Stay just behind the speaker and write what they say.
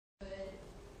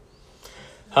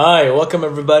Hi, welcome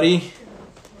everybody.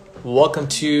 Welcome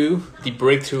to the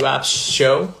Breakthrough Apps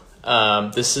show.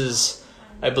 This is,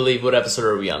 I believe, what episode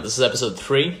are we on? This is episode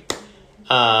 3.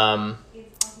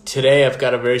 Today I've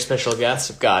got a very special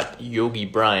guest. I've got Yogi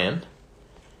Brian.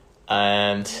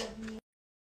 And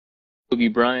Yogi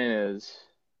Brian is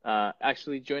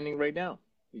actually joining right now.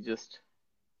 He's just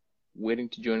waiting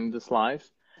to join this live.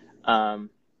 And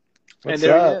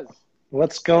there up? he is.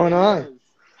 What's going on?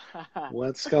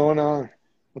 What's going on?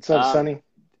 What's up, Sonny?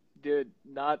 Dude,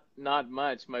 not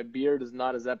much. My beard is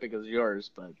not as epic as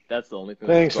yours, but that's the only thing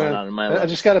Thanks, that's going man. on in my life. I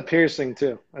just got a piercing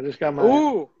too. I just got my.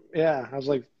 Ooh! Yeah, I was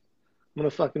like, I'm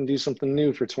gonna fucking do something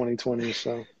new for 2020.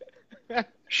 So,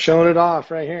 showing it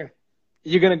off right here.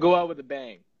 You're gonna go out with a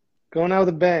bang. Going out with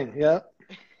a bang. Yep.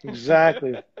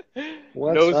 Exactly.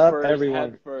 What's Nose up, first,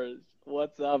 everyone? head first.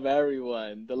 What's up,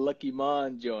 everyone? The Lucky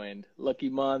Mon joined. Lucky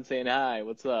Mon saying hi.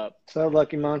 What's up? What's up,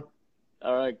 Lucky Mon?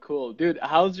 All right, cool, dude.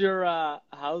 How's your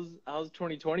how's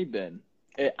 2020 been?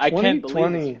 I can't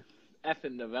believe it's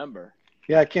effing November.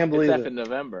 Yeah, I can't believe it's it. effing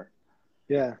November.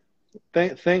 Yeah.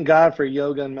 Thank God for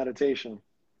yoga and meditation.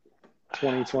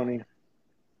 2020.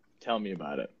 Tell me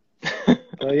about it.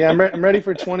 Yeah, I'm ready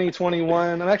for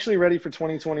 2021. I'm actually ready for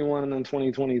 2021 and then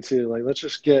 2022. Like, let's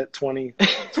just get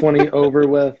 2020 over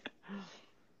with.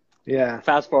 Yeah.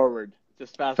 Fast forward.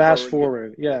 Just fast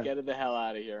forward. Yeah. Get it the hell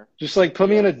out of here. Just like put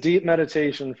me in a deep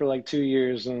meditation for like 2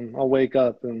 years and I'll wake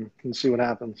up and see what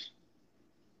happens.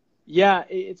 Yeah,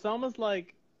 it's almost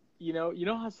like, you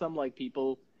know how some like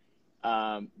people,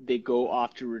 they go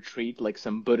off to retreat, like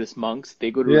some Buddhist monks, they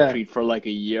go to retreat for like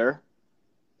a year.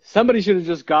 Somebody should have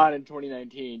just gone in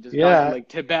 2019, gone to like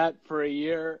Tibet for a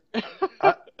year.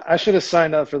 I should have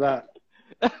signed up for that.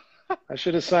 I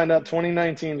should have signed up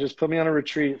 2019, just put me on a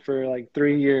retreat for like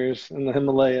 3 years in the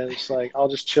Himalayas. Like, I'll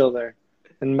just chill there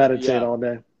and meditate all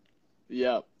day.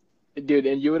 Yeah. Dude,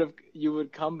 and you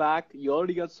would come back, you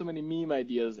already got so many meme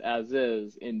ideas as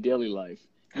is in daily life.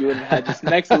 You would have had just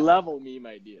next level meme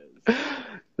ideas.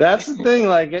 That's the thing.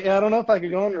 Like, I don't know if I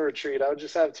could go on a retreat. I would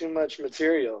just have too much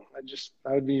material. I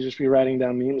would just be writing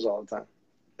down memes all the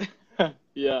time.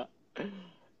 Yeah.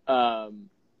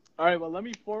 All right. Well, let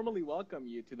me formally welcome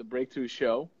you to the Breakthrough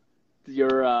Show. This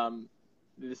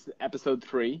is episode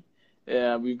 3.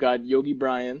 We've got Yogi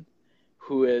Brian,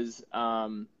 who is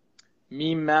meme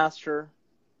master.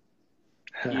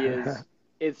 He is.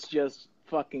 It's just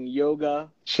fucking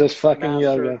yoga. It's just fucking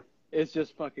master. Yoga. It's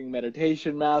just fucking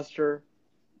meditation master.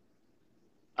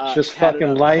 It's just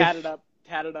fucking life.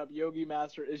 Tatted up yogi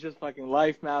master. It's just fucking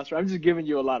life master. I'm just giving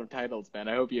you a lot of titles, man.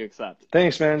 I hope you accept.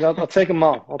 Thanks, man. I'll take them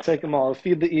all. I'll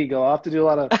feed the ego. I'll have to do a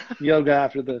lot of yoga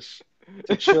after this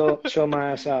to chill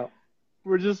my ass out.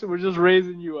 We're just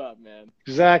raising you up, man.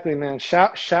 Exactly, man.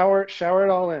 Shower it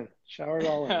all in.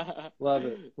 Love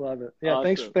it. Yeah,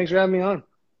 awesome. Thanks for having me on.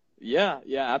 Yeah,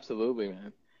 absolutely,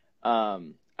 man.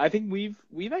 I think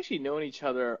we've actually known each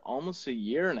other almost a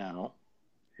year now.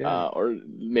 Yeah. Or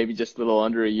maybe just a little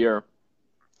under a year.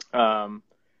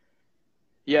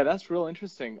 Yeah, that's real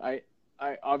interesting. I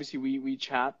obviously we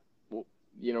chat,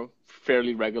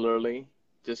 fairly regularly,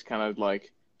 just kind of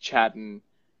like chatting,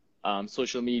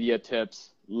 social media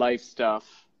tips, life stuff.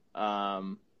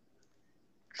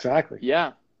 Exactly.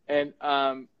 Yeah. And,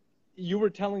 you were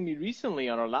telling me recently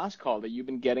on our last call that you've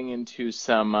been getting into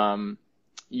some,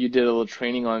 you did a little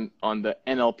training on the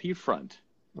NLP front.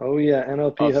 Oh yeah.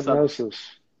 NLP hypnosis.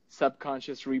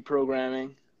 Subconscious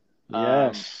reprogramming.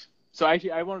 Yes. So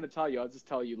actually, I wanted to tell you, I'll just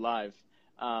tell you live.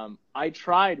 I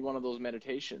tried one of those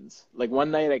meditations. Like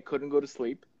one night I couldn't go to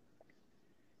sleep.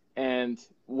 And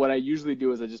what I usually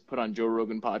do is I just put on Joe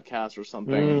Rogan podcast or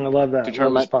something. I love that.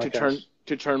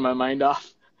 To turn my mind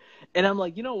off. And I'm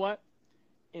like, you know what?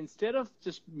 Instead of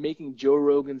just making Joe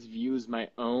Rogan's views my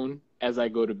own as I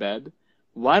go to bed,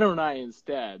 why don't I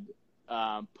instead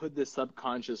put the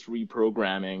subconscious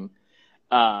reprogramming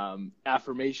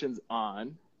affirmations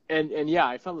on? And yeah,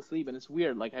 I fell asleep, and it's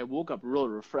weird. Like, I woke up real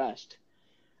refreshed.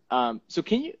 So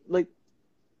can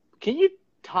you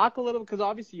talk a little, because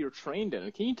obviously you're trained in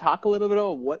it. Can you talk a little bit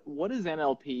about what is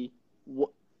NLP?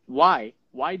 Why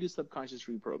do subconscious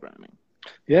reprogramming?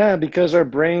 Yeah, because our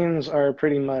brains are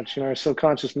pretty much, our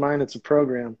subconscious mind, it's a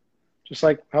program. Just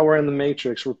like how we're in the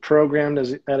Matrix, we're programmed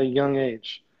at a young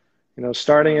age.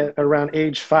 Starting at around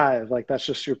age 5, like that's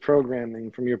just your programming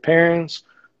from your parents,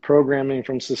 programming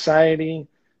from society,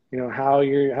 how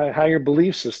your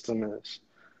belief system is.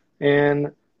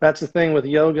 And that's the thing with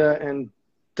yoga and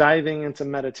diving into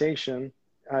meditation.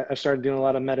 I started doing a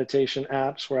lot of meditation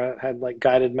apps where I had like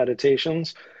guided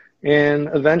meditations. And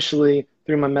eventually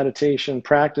through my meditation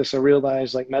practice, I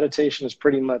realized like meditation is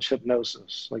pretty much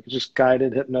hypnosis, like just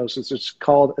guided hypnosis. It's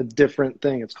called a different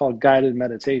thing. It's called guided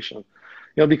meditation.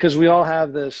 You know, because we all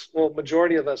have this, well,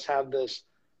 majority of us have this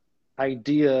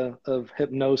idea of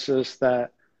hypnosis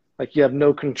that like you have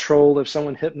no control. If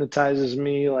someone hypnotizes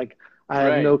me, like I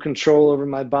have Right. no control over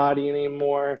my body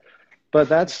anymore. But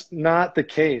that's not the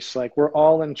case. Like we're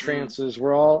all in Mm. trances.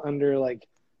 We're all under like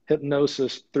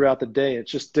hypnosis throughout the day.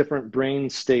 It's just different brain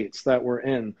states that we're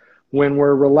in. When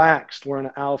we're relaxed, we're in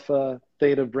an alpha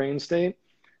theta brain state.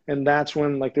 And that's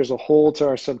when like there's a hole to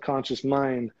our subconscious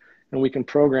mind and we can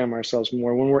program ourselves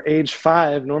more. When we're age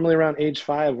 5, normally around age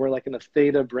 5, we're like in a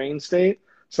theta brain state.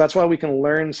 So that's why we can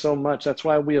learn so much. That's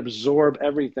why we absorb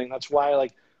everything. That's why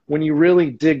like when you really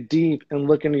dig deep and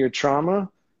look into your trauma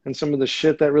and some of the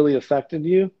shit that really affected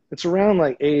you, it's around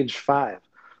like age 5.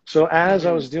 So as I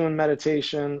Mm-hmm. was doing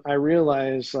meditation, I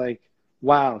realized like,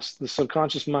 wow, the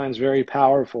subconscious mind is very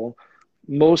powerful.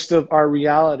 Most of our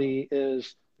reality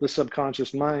is the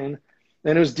subconscious mind.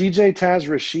 And it was DJ Taz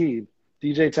Rashid.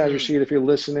 DJ Taz Mm. Rashid, if you're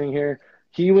listening here,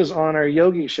 he was on our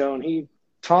yogi show and he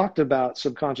talked about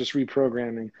subconscious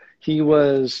reprogramming. He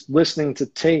was listening to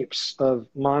tapes of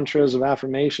mantras, of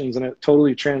affirmations, and it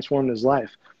totally transformed his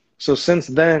life. So since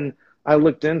then, I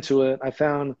looked into it. I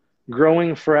found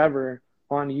Growing Forever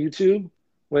on YouTube,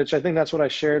 which I think that's what I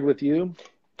shared with you.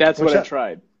 That's Which what I that,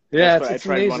 tried. yeah, That's what I it's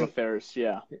tried one amazing. of theirs.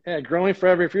 Yeah. Yeah, Growing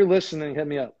Forever. If you're listening, hit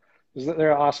me up.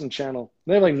 They're an awesome channel.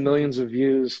 They have like millions of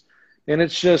views, and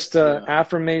it's just Yeah.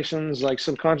 affirmations, like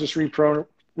subconscious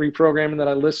reprogramming that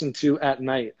I listen to at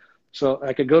night. So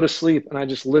I could go to sleep and I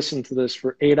just listen to this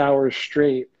for 8 hours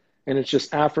straight, and it's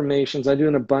just affirmations. I do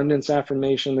an abundance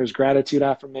affirmation. There's gratitude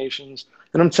affirmations,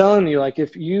 and I'm telling you, like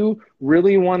if you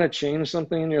really want to change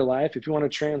something in your life, if you want to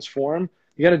transform,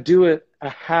 you got to do it a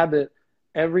habit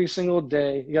every single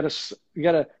day. You got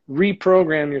to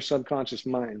reprogram your subconscious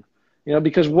mind. You know,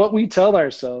 because what we tell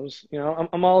ourselves, you know,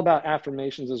 I'm all about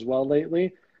affirmations as well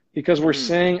lately, because we're Mm-hmm.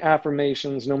 saying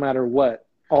affirmations no matter what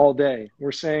all day.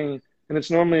 We're saying, and it's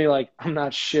normally like, I'm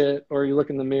not shit, or you look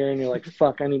in the mirror and you're like,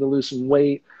 fuck, I need to lose some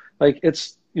weight. Like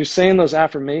you're saying those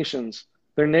affirmations.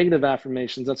 They're negative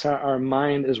affirmations. That's how our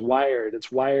mind is wired.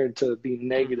 It's wired to be Mm-hmm.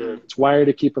 negative. It's wired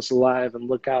to keep us alive and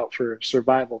look out for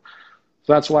survival.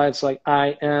 So that's why it's like,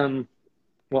 I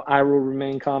will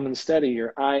remain calm and steady,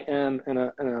 or I am in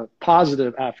a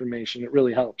positive affirmation. It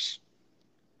really helps.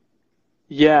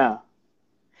 Yeah.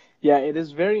 Yeah. It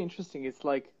is very interesting. It's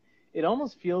like it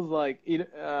almost feels like it.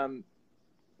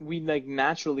 We like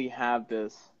naturally have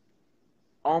this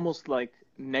almost like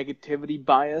negativity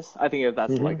bias. I think if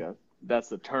Hmm. that's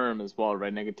the term as well,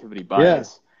 right? Negativity Yeah.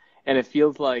 bias. And it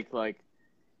feels like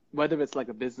whether it's like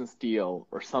a business deal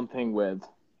or something with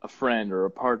a friend or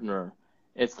a partner,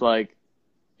 it's like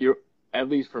you're at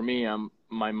least for me,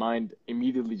 my mind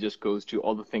immediately just goes to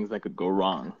all the things that could go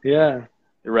wrong, Yeah.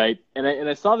 right? And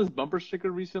I saw this bumper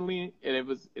sticker recently,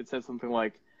 and it said something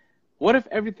like, "What if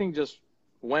everything just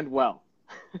went well?"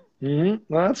 Well,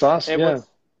 that's awesome. And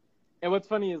Yeah. what's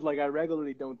funny is like I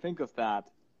regularly don't think of that.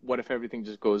 What if everything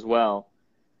just goes well?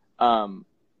 Um,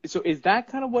 so is that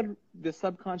kind of what the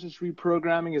subconscious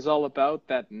reprogramming is all about?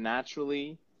 That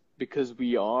naturally, because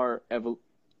we are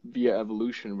via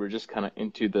evolution, we're just kind of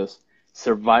into this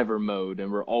survivor mode,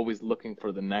 and we're always looking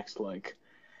for the next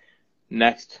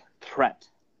threat.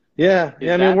 Yeah.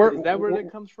 Yeah. I mean, Is that where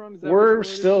that comes from? Is that what's we're related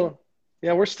to? still,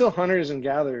 yeah, we're still hunters and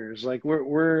gatherers. Like we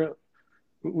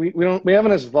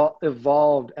haven't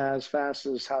evolved as fast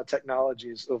as how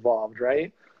technology's evolved,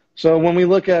 right? So when we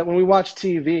watch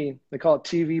TV, they call it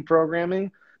TV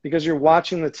programming, because you're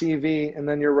watching the TV and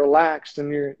then you're relaxed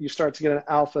and you start to get an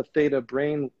alpha theta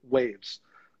brain waves.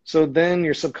 So then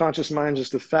your subconscious mind is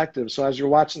just effective. So as you're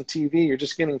watching TV, you're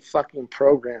just getting fucking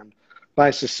programmed by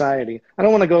society. I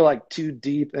don't want to go like too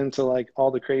deep into like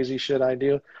all the crazy shit I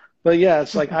do, but yeah,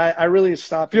 it's like I really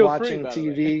stopped Feel free, watching by the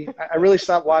way. TV. I really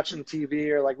stopped watching TV,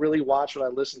 or like really watch what I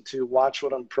listen to, watch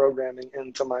what I'm programming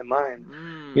into my mind.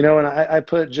 You Mm. know, and I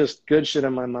put just good shit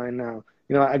in my mind now.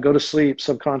 You know, I go to sleep,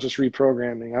 subconscious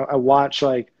reprogramming. I watch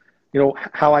like, you know,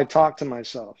 how I talk to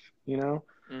myself, you know.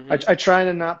 Mm-hmm. I try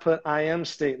to not put I am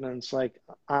statements like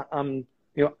I'm,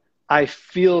 you know, I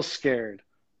feel scared.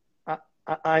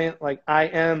 I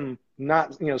am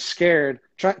not, you know, scared.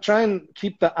 Try and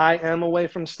keep the I am away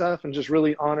from stuff and just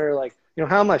really honor like, you know,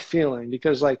 how am I feeling?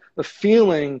 Because like the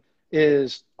feeling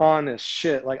is honest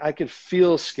shit. Like I could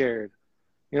feel scared,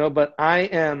 you know, but I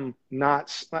am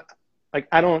not, like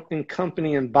I don't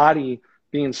embody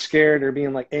being scared or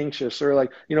being like anxious, or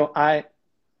like, you know, I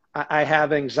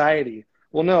have anxiety.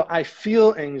 Well, no, I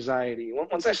feel anxiety.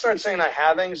 Once I start saying I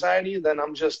have anxiety, then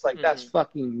I'm just like, that's Hmm.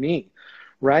 fucking me,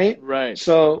 right? Right.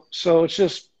 So it's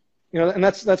just, and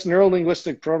that's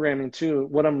neuro-linguistic programming too.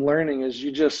 What I'm learning is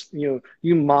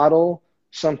you model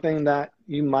something that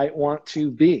you might want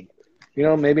to be.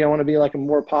 Maybe I want to be like a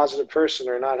more positive person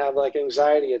or not have like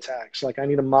anxiety attacks. Like I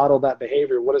need to model that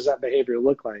behavior. What does that behavior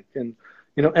look like? And,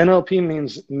 NLP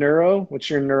means neuro, which is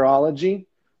your neurology,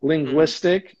 Mm.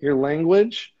 linguistic, your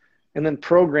language, and then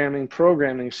programming.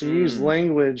 So you use Mm.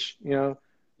 language, you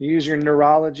use your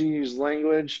neurology, you use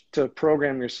language to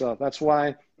program yourself. That's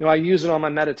why, I use it on my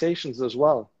meditations as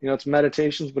well. It's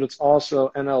meditations, but it's also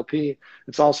NLP.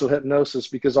 It's also hypnosis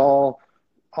because all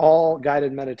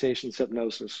guided meditations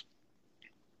hypnosis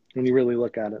when you really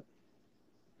look at it.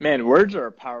 Man, words are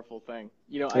a powerful thing.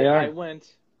 They I are.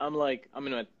 went. I'm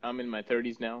in my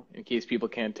 30s now. In case people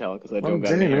can't tell, because I Oh, don't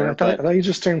got any damn, man. I hair. thought, But I thought you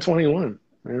just turned 21.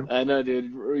 Yeah. I know,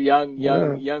 dude. Young,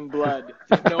 young, Yeah. young blood.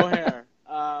 Just no hair.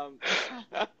 I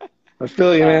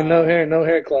feel you, man. Uh, No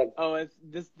hair club. oh, it's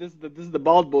this is the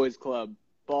Bald Boys Club.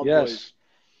 Bald Boys. Yes,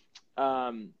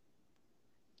 Um,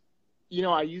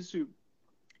 I used to,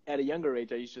 at a younger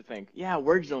age, I used to think, yeah,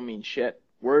 words don't mean shit.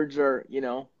 Words are,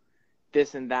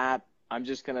 this and that. I'm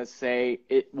just gonna say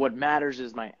it. What matters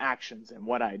is my actions and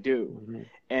what I do. hmm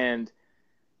And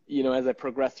as I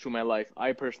progressed through my life,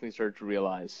 I personally started to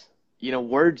realize,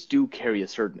 words do carry a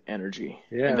certain energy,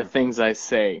 and the yeah. things I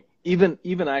say, even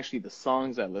actually the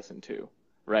songs I listen to,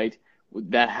 right,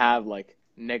 that have like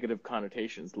negative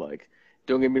connotations. Like,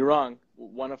 don't get me wrong,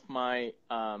 one of my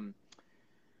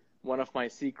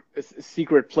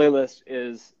secret playlist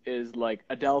is like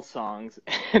Adele songs,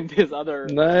 and there's other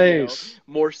Nice.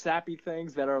 more sappy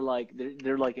things that are like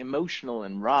they're like emotional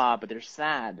and raw, but they're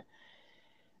sad.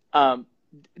 Um,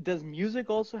 does music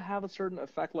also have a certain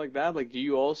effect like that? Like, do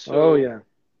you Oh also yeah,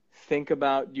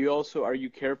 are you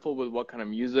careful with what kind of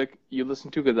music you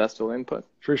listen to? Because that's still input.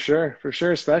 for sure, for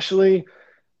sure. Especially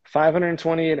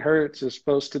 528 hertz is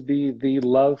supposed to be the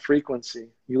love frequency.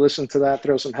 You listen to that,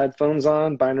 throw some headphones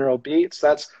on, binaural beats.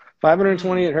 That's Mm.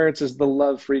 528 hertz is the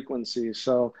love frequency.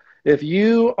 So if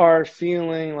you are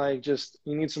feeling like just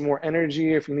you need some more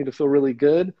energy, if you need to feel really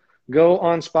good, go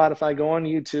on Spotify, go on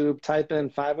YouTube, type in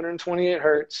 528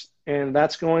 hertz, and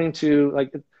that's going to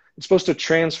it's supposed to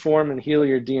transform and heal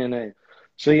your DNA.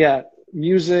 So yeah,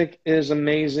 music is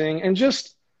amazing, and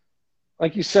just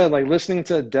like you said, like listening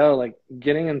to Adele, like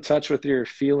getting in touch with your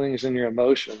feelings and your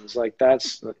emotions,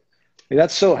 that's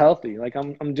so healthy. Like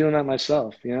I'm doing that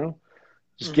myself,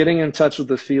 just Hmm. getting in touch with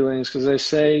the feelings because they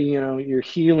say, your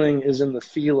healing is in the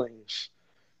feelings.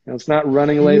 It's not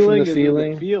running away from the Healing is in the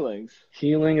feeling. feelings.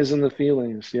 Healing is in the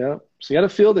feelings. Yeah. So you got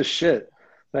to feel the shit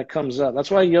that comes up.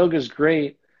 That's why yoga is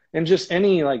great, and just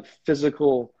any like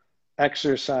physical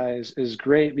exercise is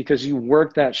great because you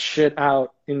work that shit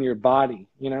out in your body.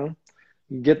 You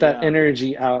get that Yeah.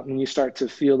 energy out and you start to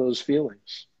feel those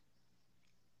feelings.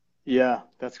 Yeah,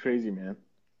 that's crazy, man.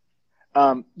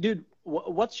 Dude,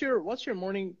 what's your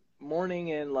morning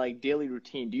and like daily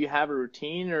routine? Do you have a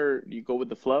routine or do you go with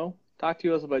the flow? Talk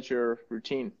to us about your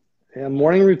routine. Yeah,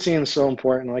 morning routine is so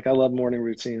important. Like I love morning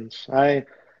routines.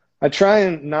 I try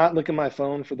and not look at my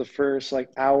phone for the first like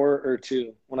hour or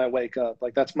two when I wake up.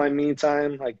 Like that's my me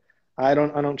time. Like I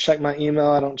don't check my email.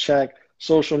 I don't check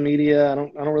social media. I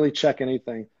don't really check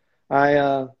anything.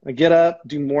 I get up,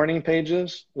 do morning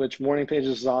pages, which morning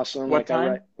pages is awesome. What Like I time?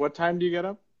 write What time do you get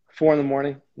up? 4 in the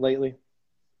morning lately.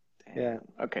 Yeah,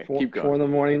 Damn. Okay, four keep four going. in the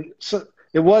morning. So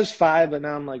it was five, but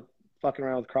now I'm like fucking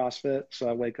around with CrossFit, so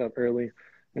I wake up early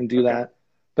and do Okay. that.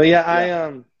 But yeah,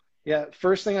 Yeah. yeah,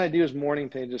 first thing I do is morning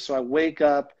pages. So I wake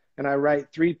up and I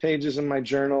write 3 pages in my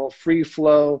journal, free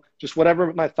flow, just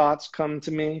whatever my thoughts come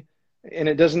to me, and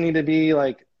it doesn't need to be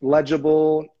like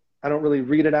legible. I don't really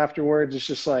read it afterwards. It's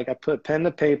just like I put pen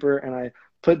to paper and I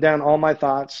put down all my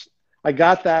thoughts. I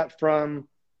got that from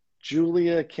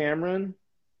Julia Cameron.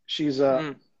 She's a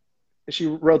Mm. she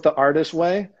wrote The Artist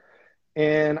Way,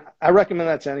 and I recommend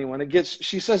that to anyone.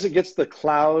 She says it gets the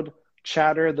cloud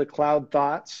chatter, the cloud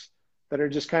thoughts that are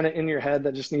just kind of in your head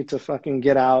that just need to fucking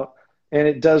get out, and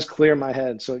it does clear my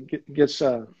head. So it gets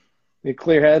a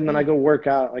clear head, and then I Mm. go work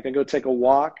out. Like I go take a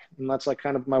walk, and that's like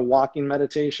kind of my walking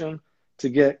meditation to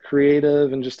get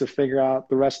creative and just to figure out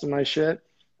the rest of my shit.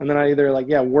 And then I either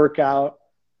work out,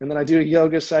 and then I do a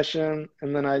yoga session,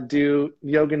 and then I do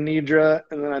yoga nidra,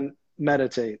 and then I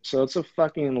meditate. So it's a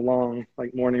fucking long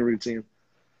like morning routine.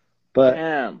 But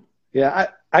Damn. yeah,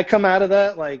 I come out of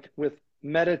that like with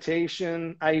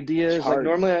meditation ideas. Like Charged.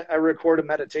 normally I record a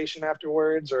meditation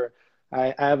afterwards, or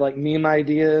I have like meme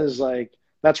ideas. Like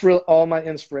that's real. All my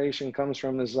inspiration comes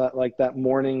from is that like that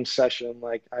morning session.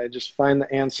 Like I just find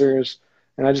the answers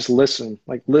and I just listen,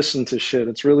 like listen to shit.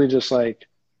 It's really just like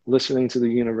listening to the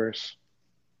universe.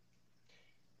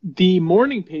 The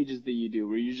morning pages that you do,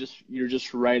 where you're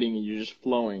just writing and you're just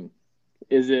flowing,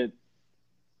 is it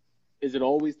is it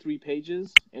always 3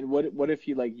 pages? And what if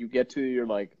you like you get to you're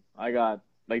like I got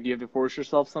like do you have to force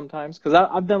yourself sometimes? Because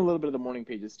I've done a little bit of the morning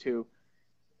pages too.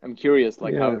 I'm curious,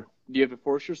 like how Yeah. do you have to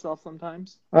force yourself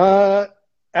sometimes, Uh,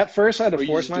 at first I had to or you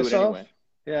force just do it myself. anyway?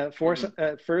 Yeah, Hmm.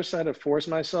 at first I had to force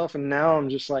myself, and now I'm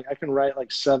just like I can write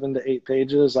like 7 to 8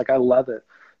 pages. Like I love it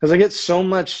because I get so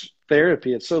much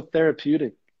therapy. It's so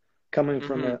therapeutic coming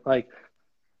from Hmm. it. Like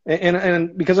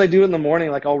and because I do it in the morning,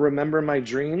 like I'll remember my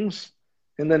dreams,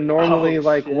 and then normally Oh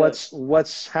like shit.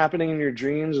 what's happening in your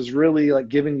dreams is really like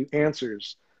giving you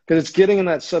answers because it's getting in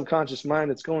that subconscious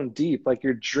mind. It's going deep. Like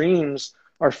your dreams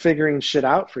are figuring shit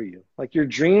out for you. Like your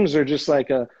dreams are just like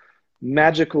a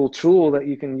magical tool that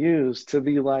you can use to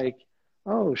be like,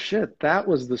 oh shit, that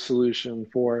was the solution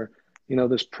for,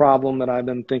 this problem that I've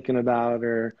been thinking about,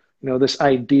 or, this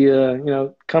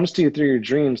idea, comes to you through your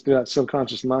dreams, through that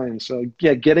subconscious mind. So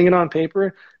yeah, getting it on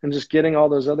paper and just getting all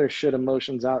those other shit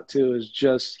emotions out too is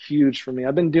just huge for me.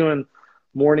 I've been doing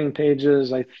morning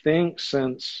pages, I think,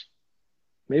 since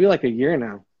maybe like a year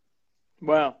now.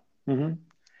 Wow. Hmm.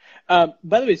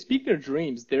 By the way, speaking of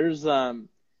dreams, there's a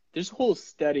whole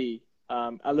study.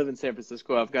 I live in San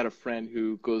Francisco. I've got a friend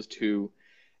who goes to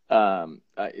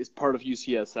is part of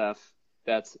UCSF.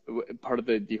 That's part of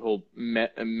the whole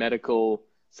medical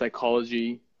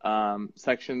psychology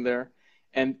section there,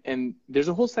 and there's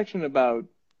a whole section about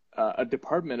a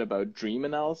department about dream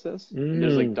analysis, and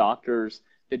there's like Mm. doctors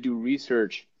that do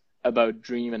research about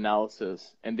dream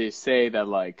analysis, and they say that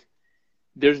like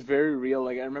there's very real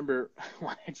like I remember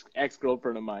one ex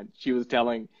girlfriend of mine. She was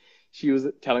telling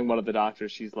one of the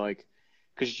doctors. She's like,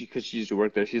 because she used to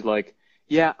work there. She's like,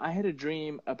 yeah, I had a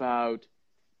dream about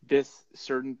this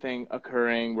certain thing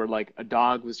occurring where like a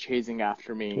dog was chasing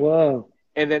after me, Whoa.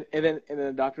 and then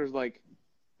the doctor's like,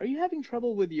 are you having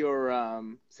trouble with your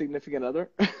significant other?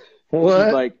 And she's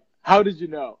What? like, how did you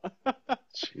know?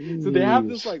 So they have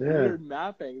this Jeez. like Yeah, weird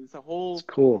mapping. It's a it's whole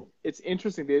cool. it's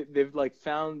interesting. They've like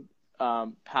found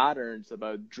patterns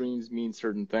about dreams mean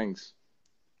certain things.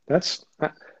 That's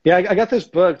yeah. I got this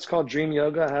book. It's called Dream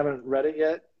Yoga. I haven't read it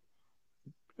yet.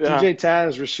 Yeah, DJ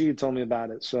Taz Rashid told me about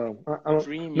it, so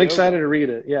dream I'm excited yoga. to read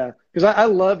it. Yeah, because I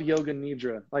love Yoga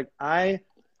Nidra. Like I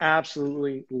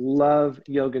absolutely love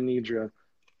Yoga Nidra.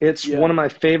 It's one Yeah. of my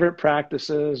favorite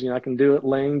practices. I can do it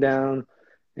laying down,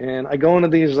 and I go into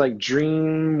these like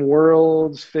dream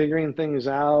worlds, figuring things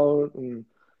out, and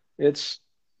it's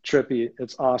trippy.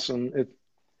 It's awesome.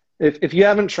 If you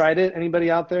haven't tried it, anybody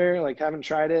out there like haven't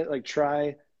tried it, like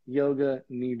try Yoga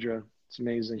Nidra. It's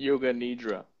amazing. Yoga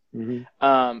Nidra. Hmm.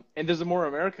 And there's a more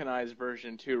Americanized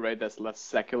version too, right? That's less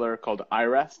secular called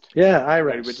iRest, Yeah, I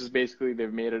right? Which is rest. basically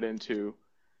they've made it into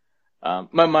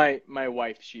my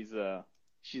wife, she's a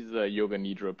yoga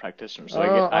nidra practitioner. So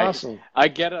Oh, awesome. I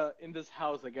get a in this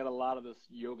house I get a lot of this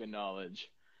yoga knowledge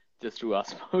just through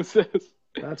osmosis.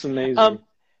 That's Um, amazing.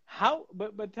 how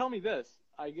but tell me this.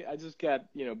 I just get,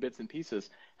 bits and pieces.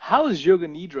 How is yoga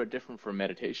nidra different from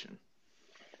meditation?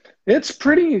 It's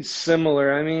pretty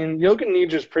similar. I mean, Yoga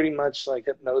Nidra is pretty much like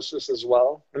hypnosis as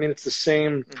well. I mean, it's the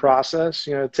same Hmm. process,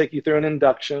 take you through an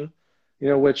induction,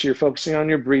 which you're focusing on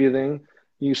your breathing.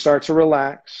 You start to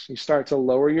relax, you start to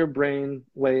lower your brain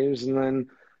waves, and then,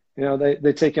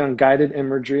 they take you on guided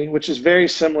imagery, which is very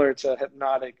similar to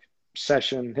hypnotic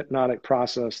session, hypnotic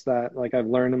process that like I've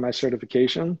learned in my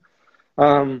certification.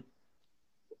 Um,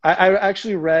 I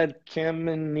actually read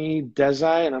Kamini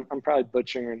Desai, and I'm probably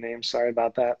butchering her name. Sorry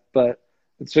about that, but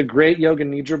it's a great Yoga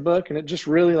Nidra book, and it just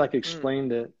really like Mm.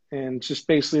 explained it, and just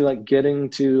basically like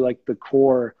getting to like the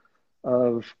core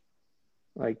of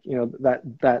like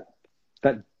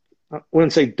that I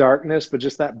wouldn't say darkness, but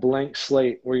just that blank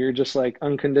slate where you're just like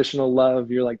unconditional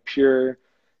love. You're like pure,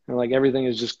 and like everything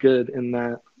is just good in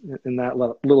that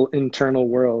little internal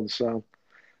world. So.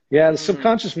 Yeah, the Hmm.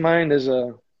 subconscious mind is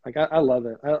a like I love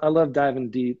it. I love diving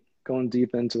deep, going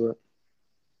deep into it.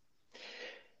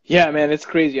 Yeah, man, it's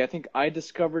crazy. I think I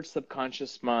discovered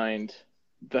subconscious mind,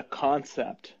 the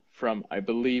concept from, I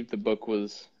believe the book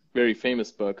was very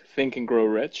famous book, Think and Grow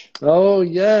Rich, Oh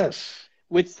yes.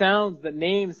 which the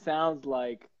name sounds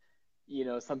like,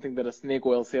 something that a snake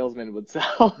oil salesman would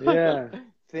sell. Yeah,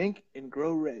 Think and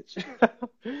Grow Rich.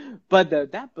 But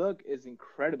that book is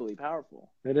incredibly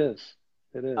powerful. it is.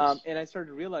 It is. And I started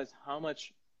to realize how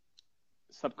much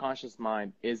subconscious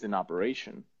mind is in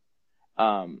operation.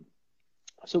 Um,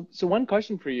 so one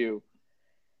question for you.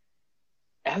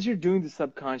 as you're doing the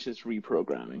subconscious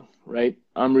reprogramming, right?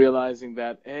 I'm realizing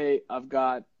that, hey, I've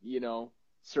got,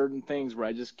 certain things where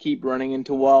I just keep running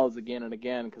into walls again and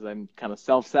again because I'm kind of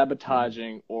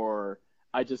self-sabotaging, or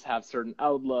I just have certain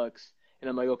outlooks. And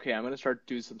I'm like, okay, I'm going to start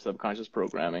doing some subconscious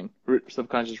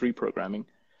subconscious reprogramming.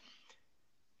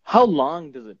 How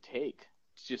long does it take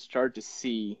to just start to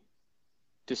see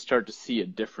a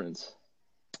difference?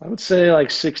 I would say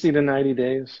like 60 to 90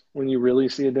 days when you really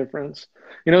see a difference.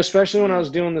 Especially when I Mm,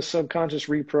 was doing the subconscious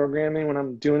reprogramming, when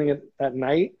I'm doing it at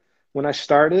night, when I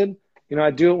started,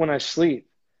 I do it when I sleep.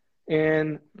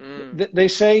 And mm, they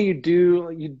say you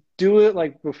do it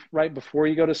like right before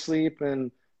you go to sleep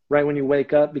and right when you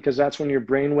wake up, because that's when your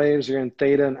brain waves, you're in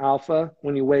theta and alpha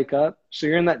when you wake up. So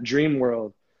you're in that dream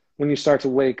world when you start to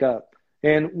wake up.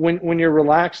 And when you're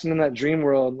relaxed and in that dream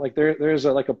world, like there's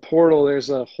like a portal, there's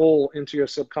a hole into your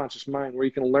subconscious mind where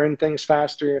you can learn things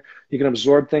faster, you can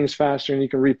absorb things faster, and you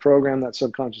can reprogram that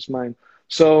subconscious mind.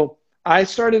 So I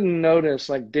started to notice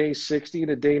like day 60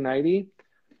 to day 90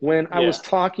 when I was yeah.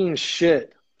 talking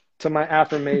shit to my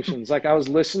affirmations. Like I was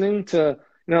listening to,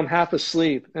 I'm half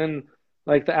asleep, and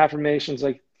like the affirmations,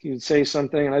 like you'd say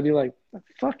something and I'd be like,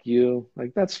 fuck you.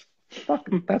 Like that's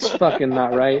fucking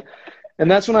not right. And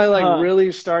that's when I like Huh.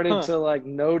 really started Huh. to like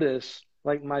notice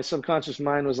like my subconscious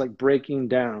mind was like breaking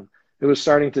down. It was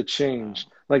starting to change.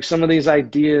 Wow. Like some of these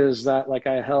ideas that like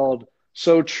I held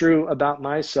so true about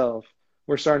myself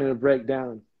were starting to break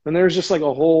down. And there was just like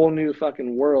a whole new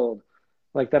fucking world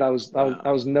like that I Wow.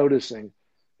 was noticing.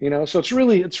 So it's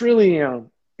really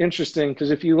interesting,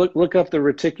 because if you look up the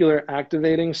reticular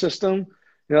activating system,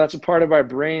 that's a part of our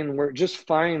brain where it just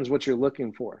finds what you're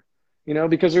looking for.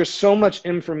 Because there's so much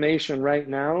information right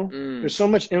now. There's Mm, so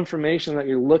much information that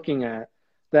you're looking at,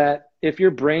 that if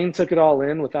your brain took it all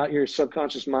in without your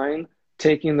subconscious mind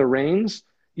taking the reins,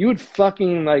 you would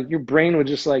fucking like your brain would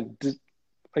just like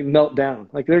melt down.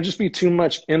 Like there'd just be too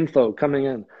much info coming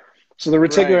in. So the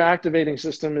reticular right. activating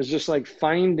system is just like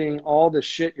finding all the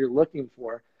shit you're looking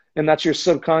for. And that's your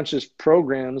subconscious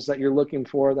programs that you're looking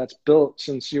for, that's built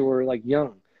since you were like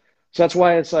young. So that's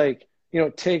why it's like,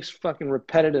 it takes fucking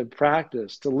repetitive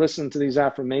practice to listen to these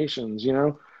affirmations.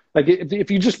 Like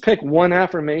if you just pick one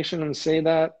affirmation and say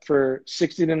that for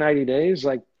 60 to 90 days,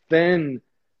 like then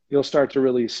you'll start to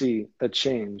really see a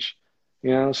change.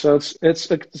 So it's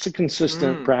a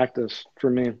consistent Mm. practice for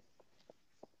me.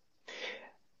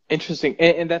 Interesting.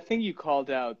 And that thing you called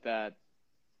out, that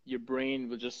your brain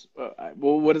will just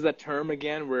well, what is that term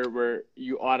again? Where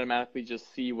you automatically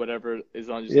just see whatever is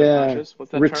on your Yeah, subconscious?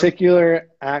 What's that term? reticular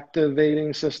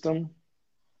activating system.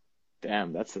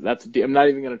 Damn, that's deep. I'm not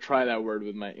even gonna try that word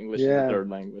with my English as a Yeah, third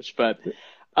language. But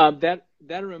that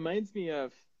reminds me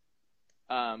of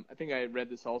I think I read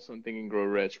this also in Think and Grow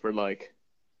Rich, where like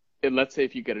let's say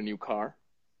if you get a new car,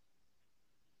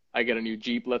 I get a new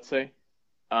Jeep, let's say,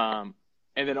 um,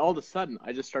 and then all of a sudden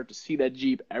I just start to see that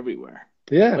Jeep everywhere.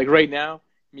 yeah, Like right now,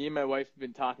 me and my wife have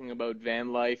been talking about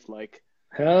van life, like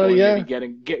hell going maybe yeah,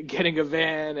 getting a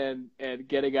van and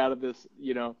getting out of this,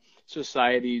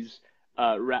 society's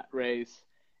rat race,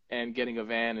 and getting a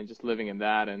van and just living in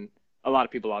that. And a lot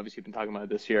of people obviously have been talking about it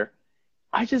this year.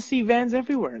 I just see vans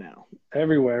everywhere now.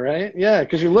 everywhere, right? Yeah,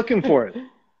 because you're looking for it.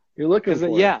 You're looking Because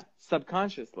for it. yeah,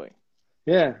 subconsciously.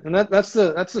 Yeah, and that's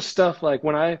the stuff. Like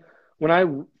when I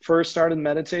first started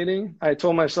meditating, I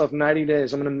told myself 90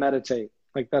 days I'm going to meditate.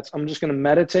 Like I'm just going to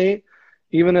meditate,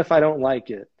 even if I don't like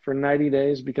it, for 90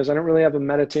 days, because I don't really have a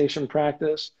meditation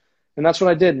practice. And that's what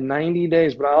I did, 90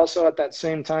 days. But I also at that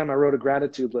same time I wrote a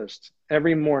gratitude list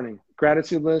every morning.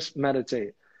 Gratitude list,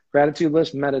 meditate. Gratitude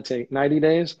list, meditate. 90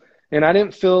 days, and I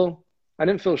didn't feel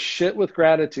shit with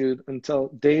gratitude until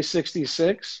day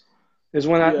 66 is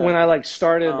when I Yeah. when I like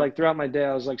started, Uh, like throughout my day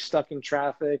I was like stuck in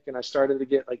traffic and I started to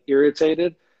get like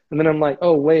irritated, and then I'm like,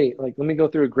 oh wait, like let me go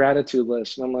through a gratitude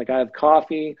list, and I'm like, I have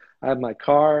coffee, I have my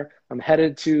car, I'm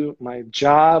headed to my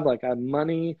job, like I have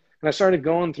money, and I started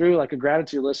going through like a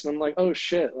gratitude list, and I'm like, oh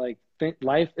shit, like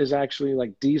life is actually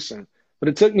like decent. But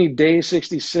it took me day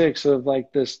 66 of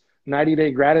like this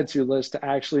 90-day gratitude list to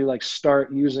actually like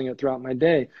start using it throughout my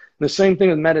day. And the same thing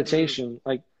with mm, meditation.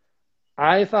 Like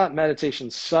I thought meditation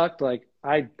sucked. Like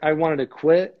I wanted to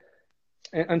quit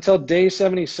until day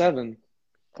 77,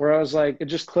 where I was like, it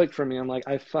just clicked for me. I'm like,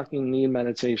 I fucking need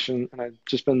meditation. And I've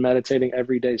just been meditating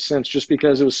every day since, just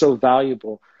because it was so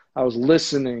valuable. I was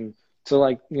listening to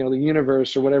like, the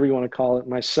universe, or whatever you want to call it,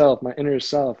 myself, my inner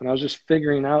self. And I was just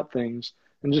figuring out things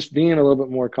and just being a little bit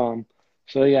more calm.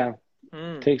 So yeah,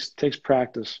 mm. takes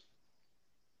practice.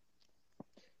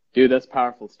 Dude, that's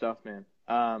powerful stuff, man.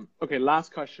 Okay,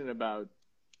 last question about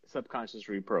subconscious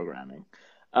reprogramming.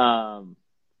 Um,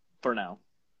 for now.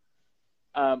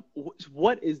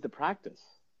 What is the practice?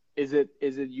 Is it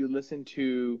you listen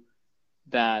to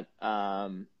that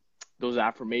those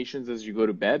affirmations as you go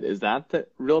to bed? Is that the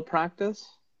real practice?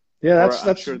 Yeah, Or I'm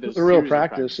that's sure there's the real series of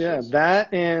practice. Yeah, practices.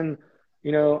 that and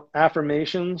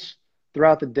affirmations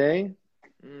throughout the day.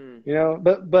 Mm,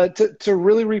 But to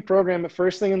really reprogram it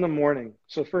first thing in the morning.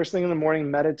 So first thing in the morning,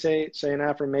 meditate, say an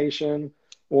affirmation,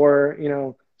 or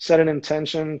set an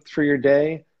intention for your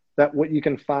day that what you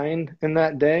can find in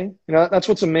that day. That's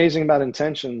what's amazing about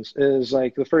intentions is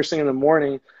like the first thing in the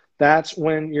morning, that's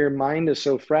when your mind is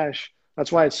so fresh.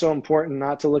 That's why it's so important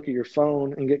not to look at your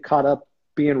phone and get caught up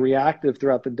being reactive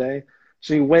throughout the day.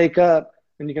 So you wake up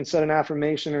and you can set an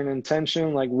affirmation or an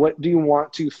intention, like what do you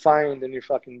want to find in your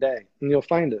fucking day? And you'll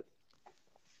find it.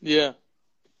 yeah.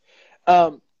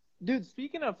 Um, Dude,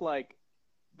 speaking of like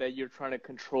that you're trying to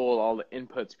control all the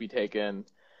inputs we take in,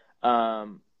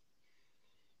 um,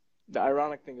 the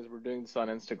ironic thing is we're doing this on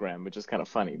Instagram, which is kind of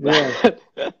funny. Yeah.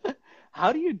 But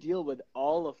how do you deal with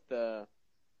all of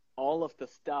the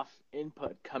stuff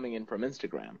input coming in from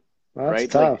Instagram, Well,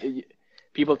 that's right? Like tough.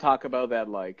 people talk about that,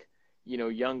 like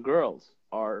young girls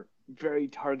are very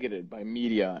targeted by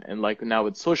media, and like now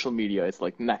with social media, it's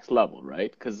like next level,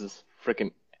 right? Because this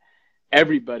freaking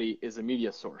everybody is a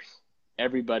media source.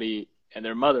 Everybody and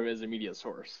their mother is a media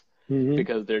source Hmm.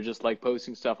 because they're just like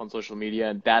posting stuff on social media,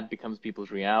 and that becomes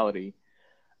people's reality.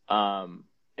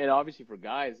 And obviously for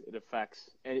guys, it affects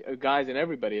and guys and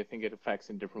everybody. I think it affects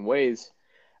in different ways,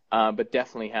 but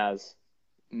definitely has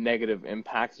negative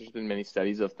impacts. There's been many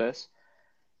studies of this.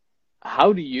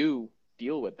 How do you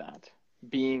deal with that?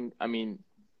 I mean,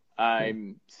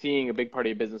 I'm seeing a big part of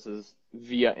your businesses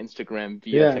via Instagram,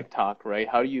 via Yeah. TikTok, right?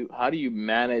 How do you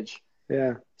manage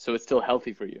Yeah. so it's still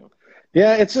healthy for you?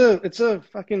 Yeah. It's a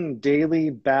fucking daily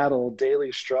battle,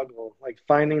 daily struggle, like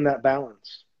finding that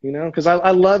balance, because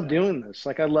I love Yeah. doing this.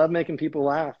 Like I love making people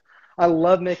laugh. I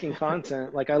love making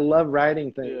content. Like I love writing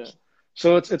Yeah. things.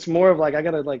 So it's more of like I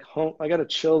gotta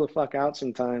chill the fuck out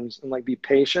sometimes and like be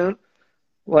patient.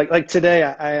 Like today,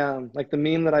 I like the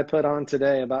meme that I put on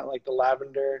today about like the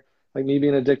lavender, like me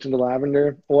being addicted to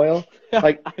lavender oil.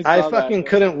 Like I I saw that. fucking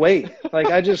couldn't wait. Like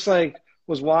I just like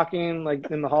was walking like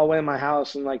in the hallway of my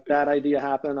house and like that idea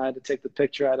happened. I had to take the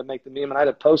picture, I had to make the meme, and I had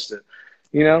to post it.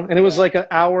 And it was Yeah. like an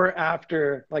hour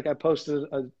after like I posted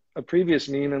a previous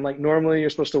meme, and like normally you're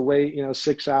supposed to wait,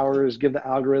 6 hours, give the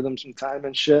algorithm some time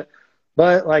and shit.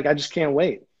 But like I just can't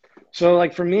wait. So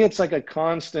like for me, it's like a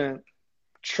constant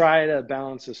try to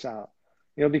balance this out.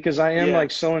 Because I am Yeah. like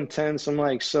so intense. I'm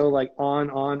like so like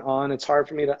on. It's hard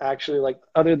for me to actually like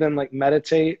other than like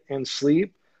meditate and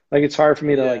sleep, like it's hard for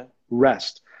me to like Yeah.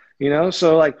 rest.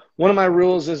 So like one of my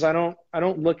rules is I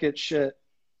don't look at shit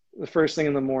the first thing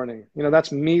in the morning.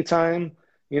 That's me time.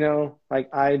 Like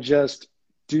I just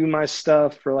do my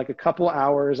stuff for like a couple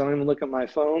hours. I don't even look at my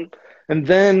phone. And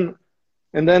then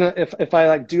if I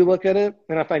like do look at it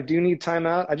and if I do need time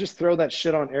out, I just throw that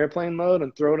shit on airplane mode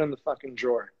and throw it in the fucking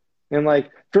drawer. And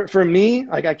like for me,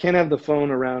 like I can't have the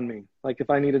phone around me. Like if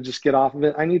I need to just get off of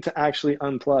it, I need to actually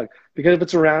unplug. Because if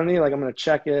it's around me, like I'm gonna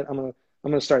check it. I'm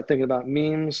gonna start thinking about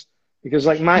memes. Because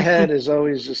like my head is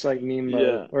always just like meme mode,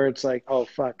 Yeah. where it's like, oh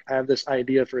fuck, I have this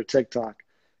idea for a TikTok,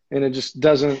 and it just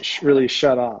doesn't really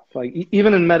shut off. Like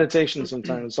even in meditation,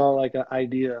 sometimes it's all like an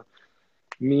idea,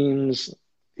 memes.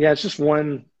 Yeah, it's just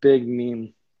one big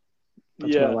meme.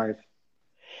 That's my Yeah. life.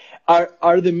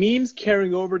 Are the memes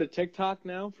carrying over to TikTok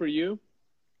now for you?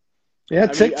 Yeah, I mean,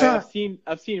 I've TikTok. seen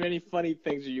I've seen many funny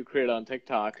things that you created on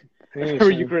TikTok. I Thanks, remember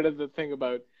you man. created the thing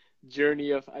about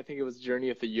I think it was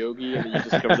Journey of the Yogi, and then you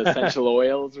discovered essential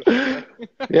oils or something.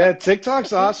 Yeah,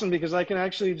 TikTok's awesome because I can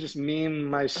actually just meme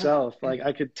myself. Like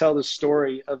I could tell the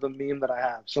story of the meme that I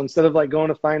have. So instead of like going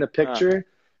to find a Huh. picture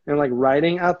and like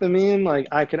writing out the meme, like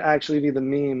I could actually be the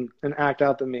meme and act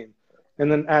out the meme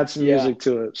and then add some Yeah. music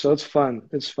to it. So it's fun.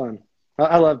 It's fun.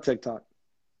 I love TikTok.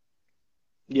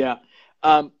 Yeah.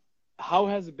 Um, how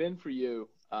has it been for you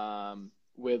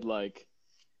with like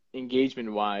engagement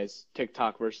wise,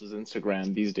 TikTok versus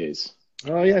Instagram these days?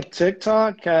 Oh yeah,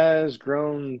 TikTok has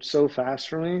grown so fast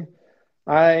for me.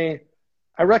 I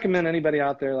I recommend anybody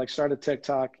out there like start a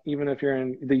TikTok, even if you're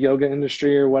in the yoga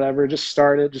industry or whatever. Just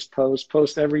start it, just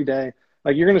post every day.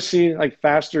 Like you're gonna see like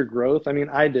faster growth. I mean,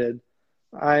 I did.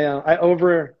 I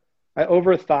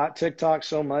overthought TikTok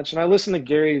so much, and I listen to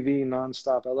Gary Vee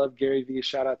nonstop. I love Gary Vee.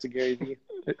 Shout out to Gary Vee.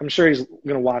 I'm sure he's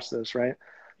gonna watch this, right?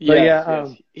 But Yes, yeah,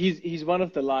 yes. He's one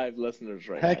of the live listeners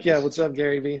right now. heck yeah. What's up,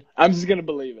 Gary Vee? I'm just gonna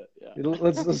believe it. Yeah.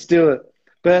 Let's do it.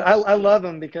 But I Yeah. love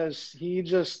him because he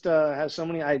just has so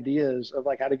many ideas of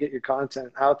like how to get your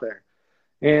content out there.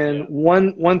 And Yeah.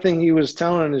 one thing he was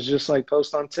telling is just like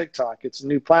post on TikTok. It's a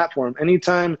new platform.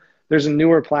 Anytime there's a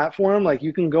newer platform, like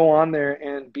you can go on there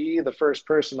and be the first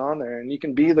person on there, and you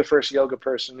can be the first yoga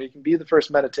person, you can be the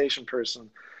first meditation person.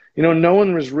 You know, no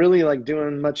one was really like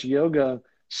doing much yoga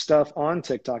stuff on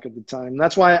TikTok at the time.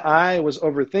 That's why I was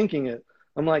overthinking it.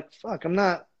 I'm like, fuck, I'm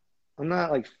not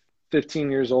like 15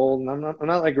 years old, and I'm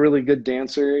not like a really good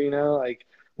dancer, you know, like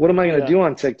what am I going to Yeah. do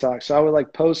on TikTok? So I would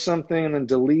like post something and then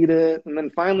delete it. And then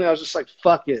finally I was just like,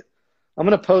 fuck it. I'm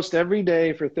going to post every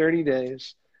day for 30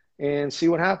 days and see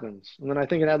what happens. And then I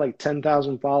think it had like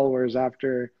 10,000 followers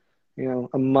after, you know,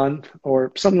 a month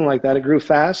or something like that. It grew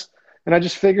fast. And I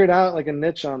just figured out like a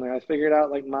niche on there. I figured out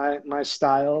like my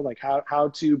style, like how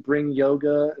to bring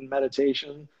yoga and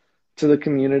meditation to the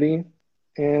community.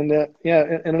 And yeah,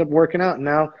 it ended up working out.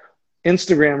 Now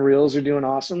Instagram Reels are doing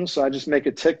awesome. So I just make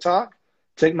a TikTok,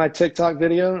 take my TikTok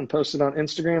video and post it on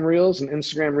Instagram Reels, and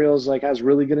Instagram Reels like has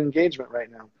really good engagement right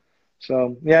now.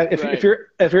 So yeah, Right.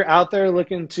 if you're out there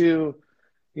looking to,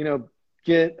 you know,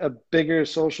 get a bigger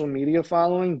social media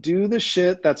following, do the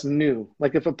shit that's new.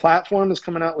 Like if a platform is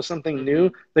coming out with something Hmm.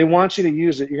 new, they want you to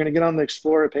use it. You're going to get on the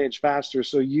Explorer page faster.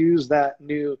 So use that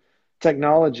new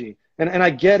technology. And I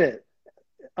get it.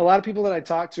 A lot of people that I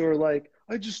talk to are like,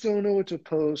 I just don't know what to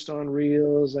post on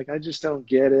Reels. Like, I just don't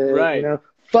get it. You Right. know,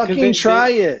 Because fucking they try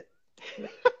it.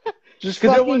 Just because they're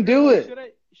fucking wondering do like,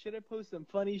 it. should I post some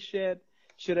funny shit?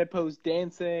 Should I post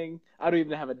dancing? I don't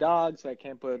even have a dog, so I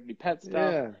can't put any pet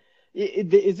stuff. Yeah.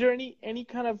 Is there any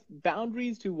kind of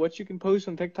boundaries to what you can post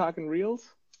on TikTok and Reels?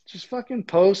 Just fucking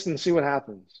post and see what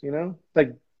happens. You know,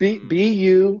 like Mm. be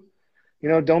you. You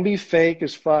know, don't be fake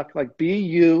as fuck. Like be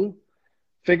you.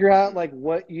 Figure out Hmm. like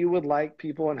what you would like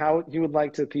people and how you would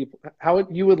like to people how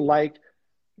you would like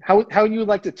how you would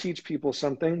like to teach people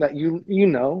something that you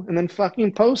know, and then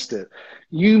fucking post it.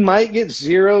 You might get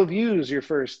 0 views your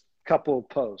first couple of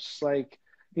posts. Like,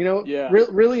 you know, Yeah.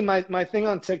 really my thing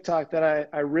on TikTok that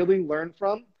I really learned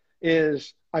from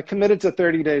is I committed to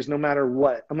 30 days no matter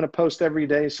what. I'm going to post every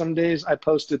day. Some days I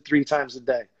posted 3 times a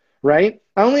day, right?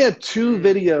 I only had 2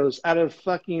 videos out of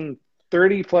fucking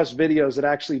 30 plus videos that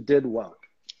actually did well.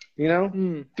 You know,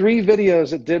 Mm. 3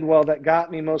 videos that did well that got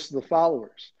me most of the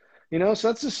followers. You know, so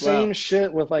that's the Wow. same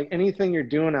shit with like anything you're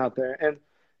doing out there.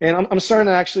 And I'm starting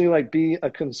to actually like be a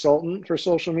consultant for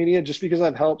social media just because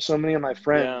I've helped so many of my Yeah.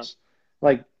 friends.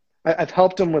 Like I've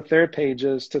helped them with their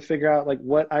pages to figure out like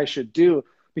what I should do.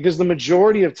 Because the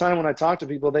majority of time when I talk to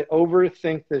people, they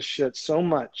overthink this shit so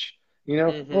much. You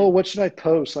know, Hmm. oh, what should I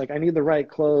post? Like I need the right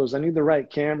clothes, I need the right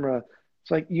camera.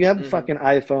 It's like you have a Hmm. fucking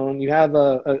iPhone, you have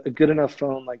a good enough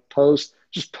phone, like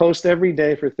just post every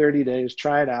day for 30 days,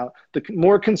 try it out. The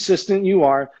more consistent you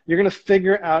are, you're going to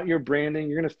figure out your branding,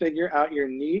 you're going to figure out your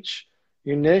niche,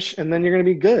 and then you're going to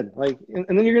be good. Like, and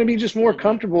then you're going to be just more Hmm.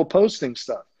 comfortable posting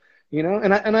stuff, you know?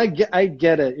 And I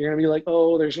get it. You're going to be like,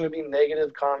 oh, there's going to be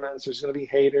negative comments. There's going to be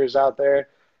haters out there.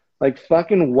 Like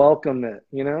fucking welcome it,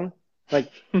 you know? Like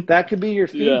that could be your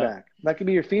Yeah. feedback. That could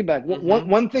be your feedback. Hmm.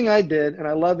 One thing I did, and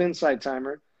I love Insight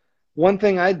Timer. One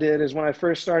thing I did is when I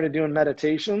first started doing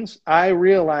meditations, I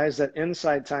realized that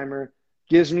Insight Timer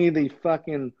gives me the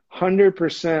fucking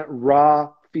 100%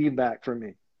 raw feedback for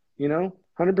me. You know,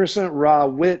 100% raw,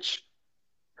 which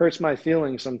hurts my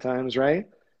feelings sometimes, right?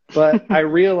 But I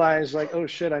realized like, oh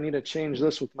shit, I need to change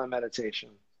this with my meditation.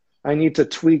 I need to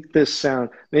tweak this sound.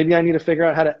 Maybe I need to figure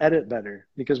out how to edit better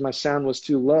because my sound was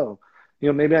too low. You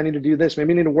know, maybe I need to do this.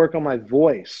 Maybe I need to work on my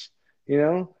voice, you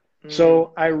know? Mm.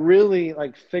 So I really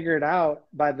like figured out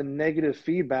by the negative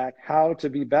feedback how to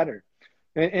be better.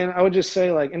 And I would just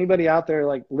say like anybody out there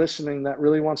like listening that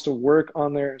really wants to work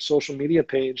on their social media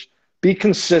page, be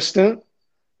consistent,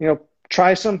 you know,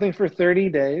 try something for 30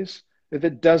 days. If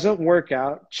it doesn't work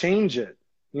out, change it.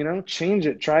 You know, change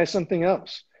it. Try something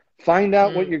else. Find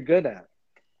out what Mm. you're good at.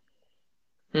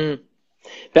 Mm.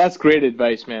 That's great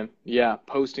advice, man. Yeah,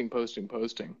 posting.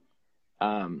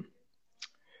 Um,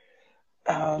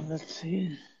 let's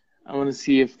see. I want to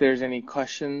see if there's any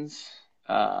questions.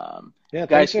 Um, Yeah, guys,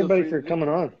 thanks feel everybody free. for coming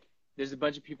on. There's a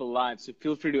bunch of people live, so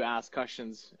feel free to ask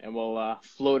questions, and we'll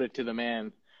float it to the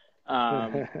man.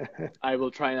 Um, I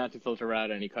will try not to filter out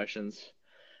any questions.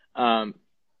 Um,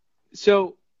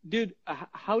 so, dude,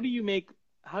 how do you make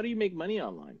money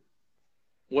online?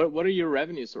 What are your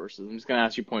revenue sources? I'm just gonna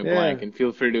ask you point blank, Yeah, and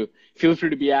feel free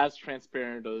to be as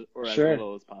transparent or as sure.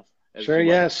 little as possible as Sure,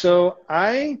 you yeah. like. So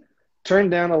I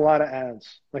turned down a lot of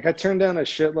ads. Like I turned down a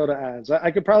shitload of ads.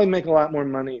 I could probably make a lot more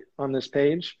money on this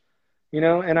page, you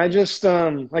know, and I Hmm. just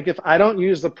like if I don't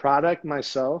use the product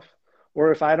myself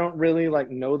or if I don't really like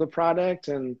know the product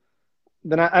and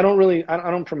then I don't really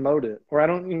I don't promote it or I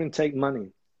don't even take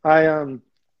money. I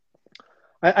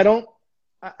I don't,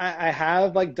 I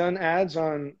have like done ads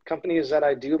on companies that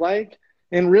I do like,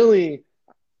 and really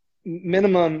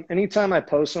minimum anytime I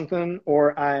post something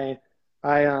or I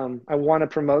want to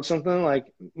promote something,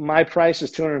 like my price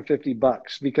is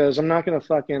 $250 because I'm not gonna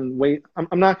fucking wait.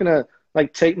 I'm not gonna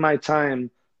like take my time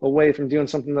away from doing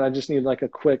something that I just need like a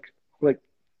quick,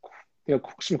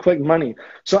 some quick money.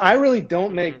 So I really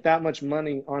don't make that much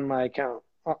money on my account,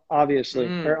 obviously,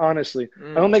 or honestly.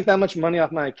 I don't make that much money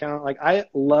off my account. Like I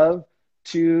love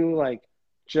to like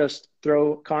just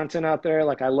throw content out there.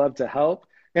 Like I love to help.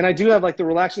 And I do have like the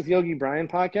Relax with Yogi Brian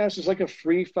podcast. It's like a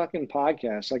free fucking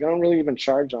podcast. Like I don't really even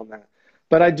charge on that.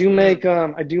 But I do make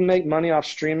money off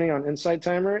streaming on Insight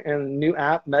Timer and new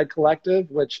app Med Collective,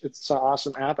 which it's an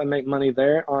awesome app. I make money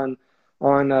there on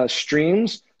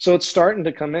streams. So it's starting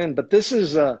to come in. But this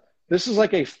is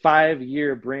like a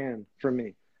 5-year brand for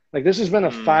me. Like this has been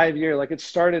a 5-year. Like it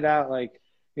started out like,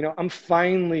 I'm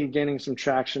finally gaining some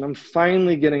traction. I'm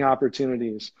finally getting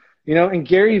opportunities. And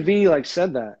Gary Vee like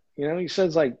said that. He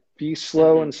says like be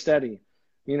slow and steady.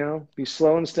 Be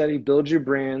slow and steady, build your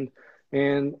brand.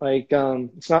 And like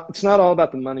it's not all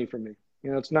about the money for me.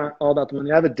 It's not all about the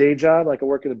money. I have a day job, like I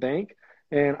work at a bank,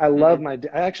 and I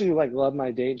actually like love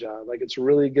my day job. Like it's a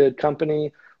really good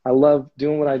company. I love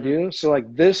doing what I do. So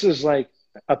like this is like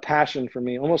a passion for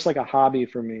me, almost like a hobby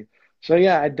for me. So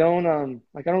yeah, I don't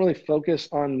really focus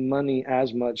on money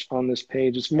as much on this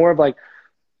page. It's more of like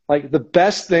the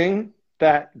best thing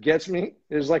that gets me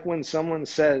is like when someone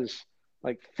says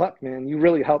like, fuck man, you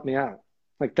really helped me out.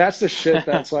 Like that's the shit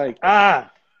that's like,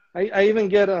 I even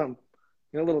get a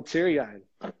little teary eyed,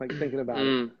 like thinking about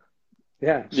it.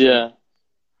 Yeah. So. Yeah.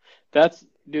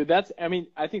 I mean,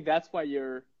 I think that's why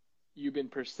you've been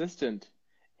persistent.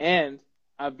 And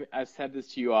I've said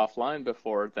this to you offline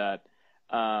before that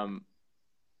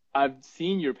I've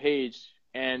seen your page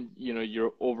and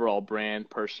your overall brand,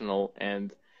 personal,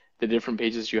 and the different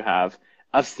pages you have.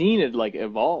 I've seen it like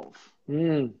evolve,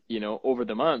 over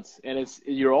the months, and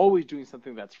you're always doing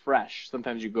something that's fresh.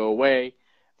 Sometimes you go away.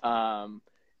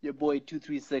 Your boy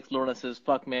 236 Lorna says,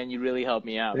 "Fuck man, you really helped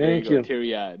me out." Thank There you you. go,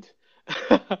 teary-eyed.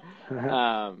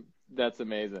 That's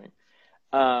amazing.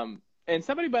 And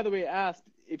somebody, by the way, asked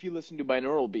if you listen to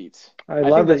binaural beats. I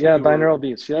love it. Yeah, binaural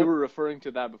beats. Yeah. You were referring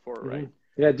to that before, right?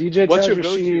 Yeah, DJ What's Taz your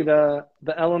Rashid, go-to?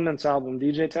 the Elements album,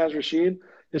 DJ Taz Rashid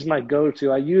is my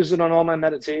go-to. I use it on all my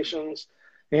meditations,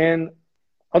 and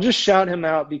I'll just shout him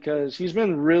out because he's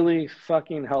been really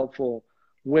fucking helpful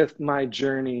with my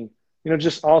journey.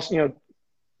 Just also,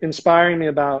 inspiring me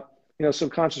about,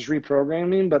 subconscious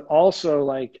reprogramming, but also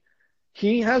like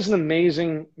he has an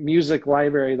amazing music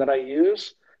library that I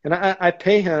use, and I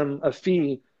pay him a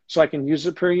fee so I can use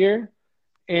it per year.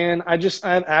 And I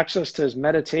have access to his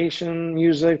meditation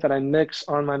music that I mix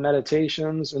on my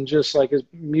meditations and just like his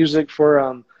music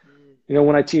for,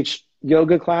 when I teach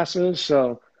yoga classes.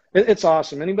 So it's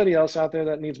awesome. Anybody else out there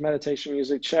that needs meditation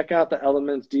music, check out the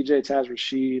Elements, DJ Taz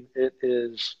Rashid. It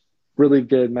is really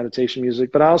good meditation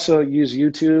music. But I also use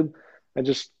YouTube.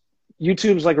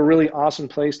 YouTube's like a really awesome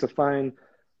place to find,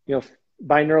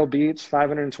 binaural beats,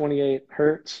 528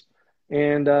 hertz.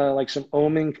 And like some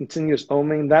oming, continuous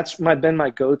oming. That's been my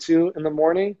go-to in the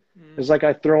morning. Is like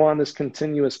I throw on this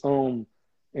continuous om,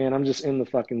 and I'm just in the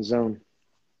fucking zone.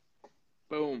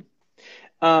 Boom.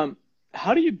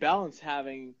 How do you balance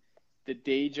having the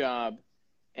day job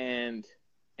and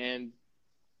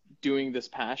doing this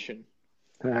passion?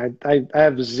 I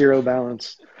have zero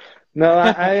balance. No,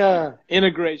 I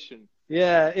integration.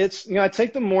 Yeah, it's I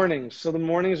take the mornings, so the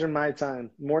mornings are my time.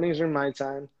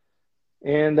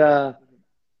 And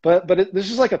this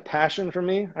is like a passion for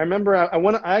me. I remember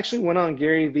I actually went on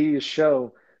Gary Vee's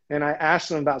show and I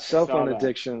asked him about cell phone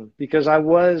addiction because I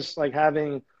was like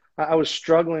I was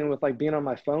struggling with like being on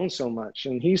my phone so much.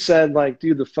 And he said like,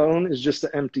 dude, the phone is just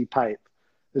an empty pipe.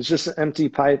 It's just an empty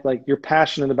pipe. Like you're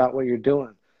passionate about what you're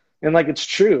doing. And like, it's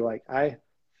true. Like I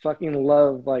fucking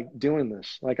love like doing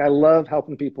this. Like I love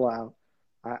helping people out.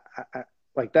 I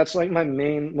like that's like my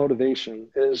main motivation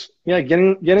is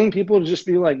getting people to just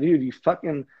be like, dude, you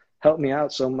fucking helped me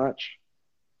out so much.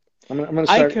 I'm gonna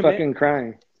start fucking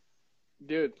crying.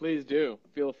 Dude, please do.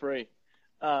 Feel free.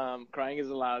 Crying is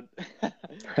allowed.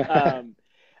 I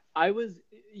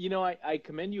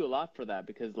commend you a lot for that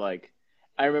because like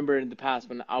I remember in the past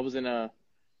when I was in a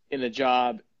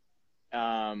job,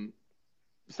 sounds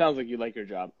like you like your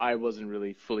job. I wasn't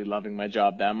really fully loving my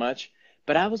job that much.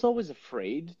 But I was always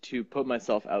afraid to put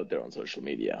myself out there on social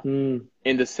media in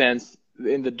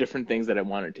the different things that I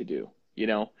wanted to do,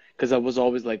 because I was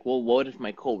always like, well, what if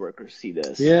my coworkers see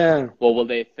this? Yeah. What will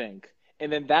they think?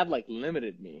 And then that like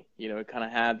limited me, it kind of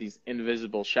had these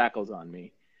invisible shackles on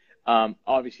me.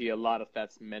 Obviously, a lot of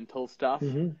that's mental stuff.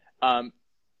 Hmm. Um,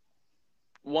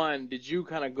 one, did you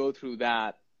kind of go through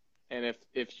that? And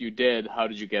if you did, how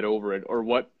did you get over it? Or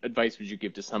what advice would you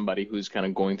give to somebody who's kind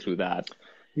of going through that,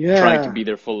 trying to Yeah. be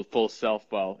their full self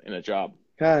while in a job?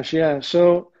 Gosh, yeah.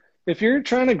 So if you're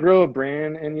trying to grow a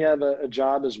brand and you have a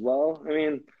job as well, I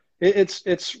mean,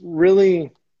 it's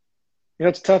really,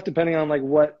 it's tough depending on like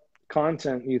what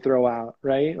content you throw out,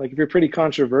 right? Like if you're pretty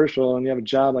controversial and you have a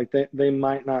job, like they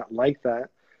might not like that.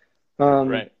 Um,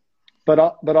 Right.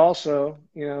 but also,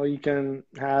 you can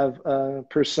have a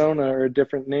persona or a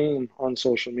different name on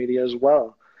social media as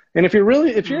well. And if your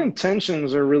Mm.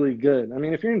 intentions are really good, I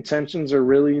mean, if your intentions are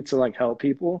really to like help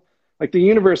people, like the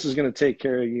universe is going to take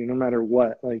care of you no matter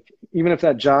what. Like even if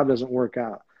that job doesn't work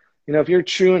out, if your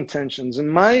true intentions. And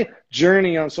my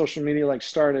journey on social media like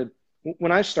started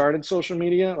when I started social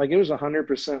media, like it was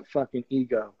 100% fucking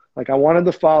ego. Like I wanted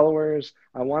the followers,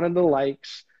 I wanted the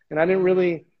likes, and I didn't Mm.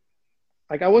 really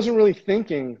like I wasn't really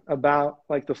thinking about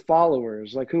like the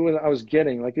followers, like who I was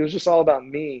getting. Like it was just all about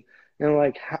me and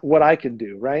like what I could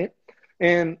do, right?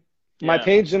 And my Yeah.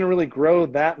 page didn't really grow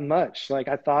that much. Like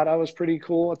I thought I was pretty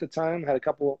cool at the time, had a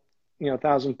couple,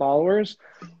 thousand followers.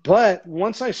 But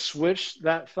once I switched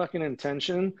that fucking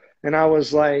intention and I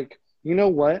was like, you know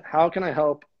what? How can I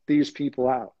help these people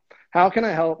out? How can I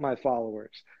help my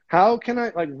followers? How can I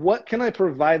like what can I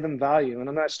provide them value? And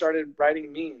then I started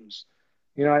writing memes.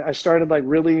 I started like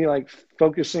really like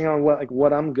focusing on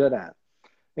what I'm good at.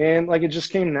 And like it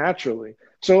just came naturally.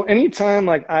 So anytime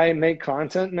like I make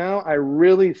content now, I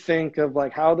really think of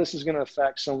like how this is going to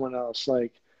affect someone else.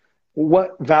 Like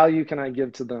what value can I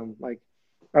give to them? Like,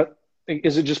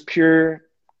 is it just pure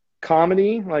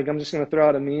comedy? Like I'm just going to throw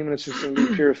out a meme and it's just going to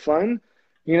be pure fun,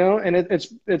 And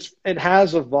it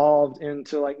has evolved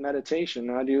into like meditation.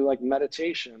 I do like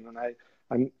meditation, and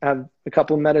I have a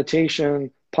couple of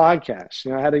meditation podcasts.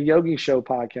 I had a Yogi Show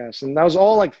podcast, and that was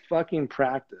all like fucking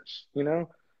practice.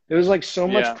 It was like so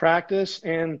much Yeah. practice,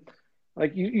 and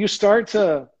like you start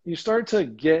to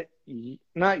get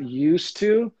not used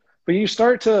to, but you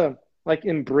start to like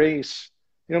embrace,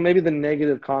 maybe the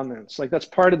negative comments. Like that's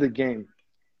part of the game.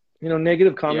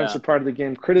 Negative comments Yeah. are part of the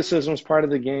game. Criticism is part of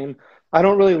the game. I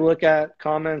don't really look at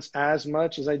comments as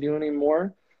much as I do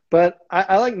anymore, but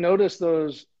I like notice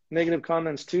those negative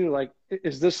comments too. Like,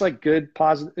 is this like good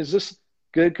positive? Is this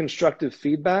good constructive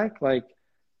feedback? Like,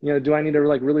 do I need to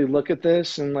like really look at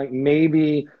this and like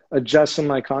maybe adjust some of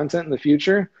my content in the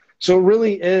future? So it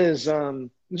really is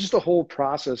just a whole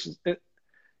process.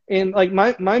 And like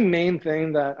my main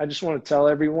thing that I just want to tell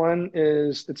everyone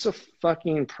is it's a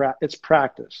fucking it's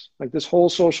practice. Like this whole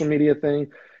social media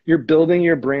thing, you're building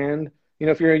your brand.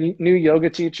 If you're a new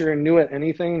yoga teacher and new at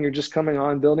anything and you're just coming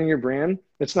on building your brand,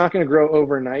 it's not going to grow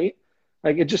overnight.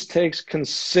 Like it just takes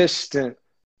consistent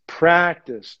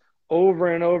practice over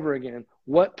and over again.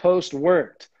 What post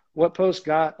worked? What post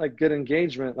got like good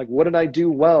engagement? Like what did I do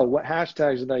well? What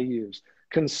hashtags did I use?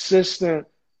 Consistent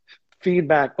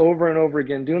feedback over and over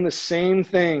again, doing the same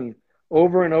thing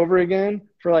over and over again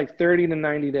for like 30 to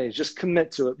 90 days. Just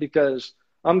commit to it, because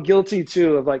I'm guilty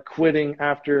too of like quitting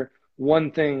after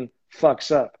one thing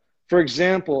fucks up. For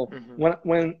example, Hmm.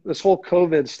 when this whole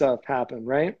COVID stuff happened,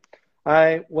 right?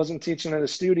 I wasn't teaching at a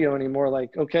studio anymore.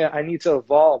 Like, okay, I need to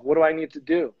evolve. What do I need to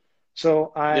do?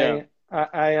 So Yeah.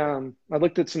 I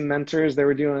looked at some mentors. They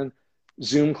were doing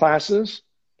Zoom classes.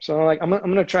 So I'm like, I'm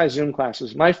gonna try Zoom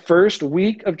classes. My first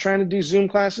week of trying to do Zoom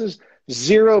classes,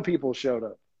 zero people showed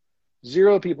up.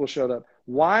 Zero people showed up.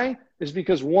 Why? Is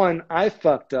because one, I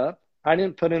fucked up. I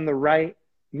didn't put in the right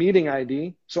meeting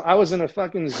ID. So I was in a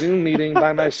fucking Zoom meeting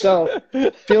by myself,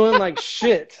 feeling like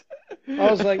shit. I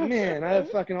was like, man, I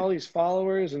have fucking all these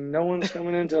followers and no one's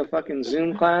coming into a fucking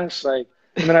Zoom class. Like,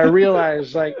 and then I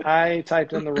realized like I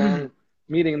typed in the wrong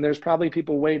meeting and there's probably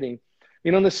people waiting.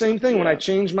 The same thing when I Yeah.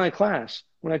 changed my class,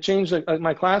 when I changed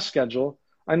my class schedule,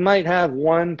 I might have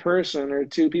one person or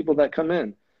two people that come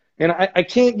in. And I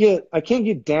can't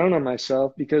get down on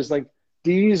myself, because like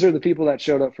these are the people that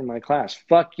showed up for my class.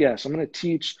 Fuck yes, I'm going to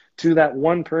teach to that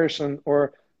one person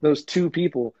or those two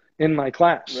people in my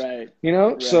class. Right. You know,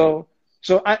 Right. so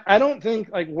so I don't think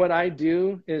like what I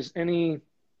do is any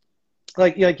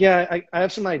like yeah, I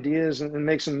have some ideas and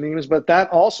make some memes, but that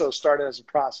also started as a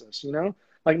process.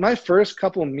 Like my first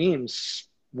couple memes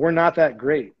were not that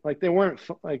great. Like they weren't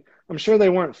like I'm sure they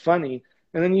weren't funny.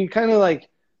 And then you kind of like,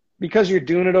 because you're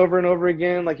doing it over and over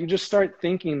again, like you just start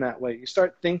thinking that way. You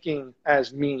start thinking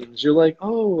as memes. You're like,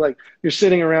 oh, like you're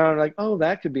sitting around like, oh,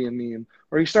 that could be a meme.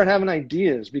 Or you start having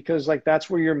ideas because like that's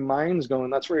where your mind's going.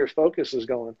 That's where your focus is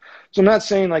going. So I'm not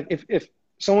saying like if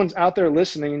someone's out there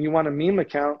listening and you want a meme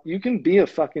account, you can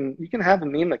have a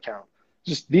meme account.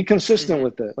 Just be consistent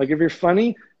with it. Like if you're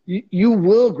funny, you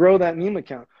will grow that meme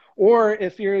account. Or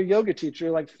if you're a yoga teacher,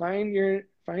 like find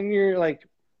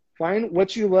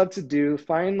what you love to do.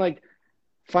 Find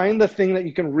the thing that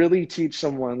you can really teach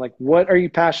someone. Like, what are you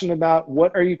passionate about?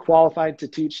 What are you qualified to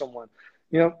teach someone?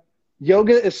 You know,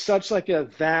 yoga is such like a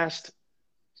vast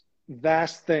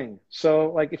thing.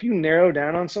 So like if you narrow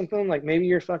down on something, like maybe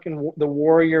you're fucking the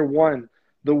warrior one,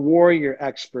 the warrior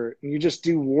expert, and you just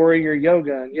do warrior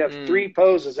yoga and you have 3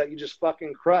 poses that you just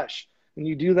fucking crush and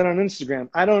you do that on Instagram.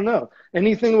 I don't know.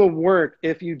 Anything will work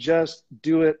if you just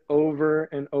do it over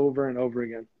and over and over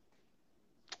again.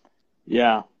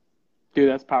 Yeah. Dude,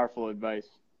 that's powerful advice.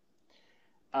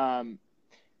 How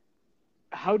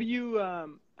do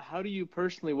you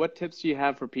personally, what tips do you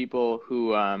have for people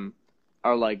who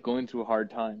are like going through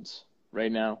hard times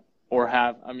right now, or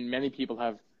many people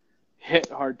have hit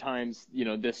hard times,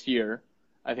 this year.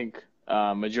 I think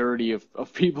majority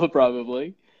of people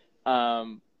probably.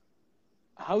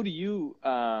 How do you,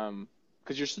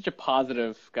 because you're such a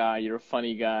positive guy, you're a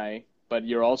funny guy, but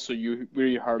you're also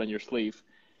really hard on your sleeve.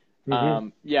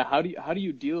 How do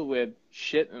you deal with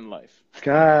shit in life?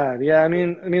 God, yeah. I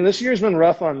mean, this year's been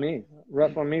rough on me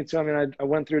too. I mean, I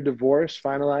went through a divorce,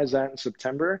 finalized that in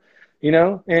September,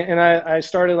 and I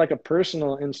started like a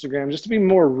personal Instagram just to be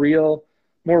more real,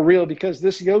 because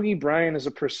this Yogi Brian is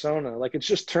a persona. Like it's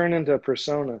just turned into a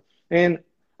persona, and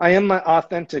I am my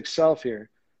authentic self here.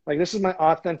 Like this is my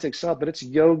authentic self, but it's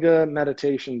yoga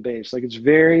meditation based. Like it's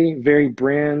very, very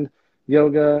brand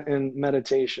yoga and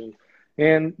meditation.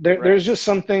 And there's just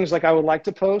some things like I would like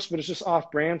to post, but it's just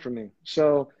off brand for me.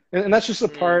 So, and that's just a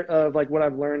part of like what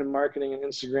I've learned in marketing and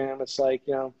Instagram. It's like,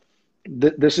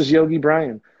 this is Yogi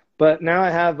Brian. But now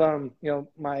I have,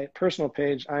 my personal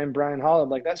page, I am Brian Holub.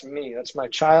 Like that's me. That's my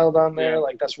child on there.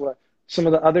 Like that's what some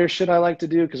of the other shit I like to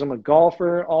do, because I'm a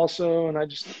golfer also, and I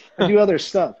do other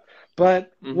stuff.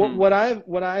 But what I've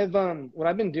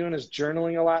been doing is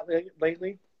journaling a lot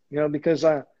lately, because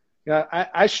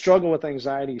I struggle with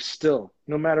anxiety still,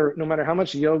 no matter how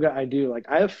much yoga I do. Like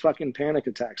I have fucking panic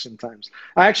attacks sometimes.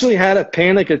 I actually had a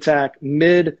panic attack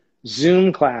mid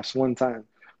Zoom class one time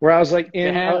where I was like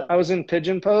I was in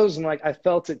pigeon pose and like I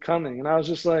felt it coming and I was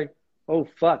just like, oh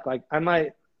fuck, like I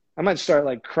might start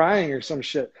like crying or some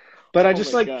shit. But I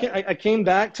just I came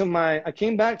back to my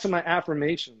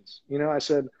affirmations. I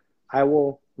said, I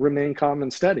will remain calm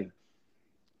and steady.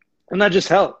 And that just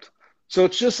helped. So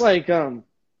it's just like, the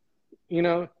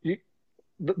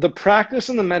practice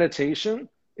and the meditation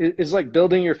is like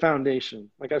building your foundation.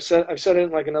 Like I've said it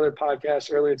in like another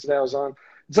podcast earlier today I was on.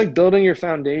 It's like building your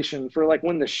foundation for like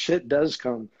when the shit does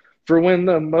come, for when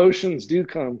the emotions do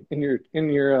come in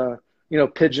your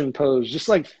pigeon pose. Just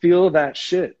like feel that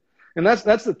shit. And that's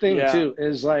the thing too,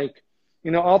 is like,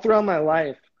 all throughout my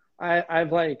life,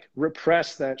 I've like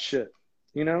repressed that shit,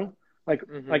 like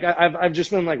I've just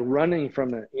been like running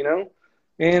from it,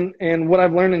 And what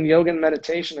I've learned in yoga and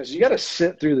meditation is you got to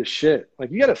sit through the shit.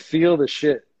 Like you got to feel the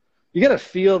shit. You got to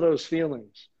feel those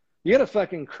feelings. You got to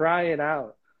fucking cry it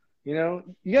out. You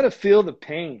got to feel the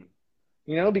pain,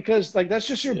 because like that's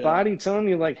just your body telling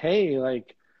you like, hey,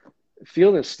 like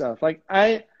feel this stuff. Like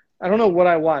I don't know what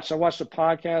I watched. I watched a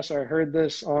podcast.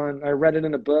 I read it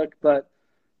in a book, but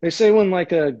they say when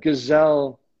like a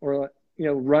gazelle or,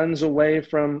 runs away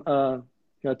from a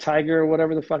tiger or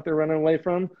whatever the fuck they're running away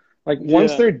from, like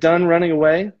once they're done running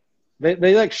away,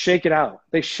 they like shake it out.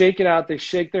 They shake it out. They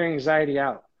shake their anxiety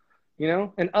out,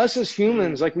 and us as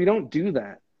humans, like we don't do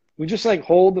that. We just like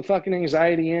hold the fucking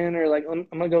anxiety in, or like, I'm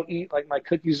going to go eat like my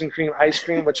cookies and cream ice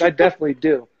cream, which I definitely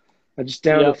do. I just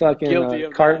downed a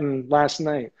fucking carton last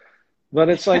night, but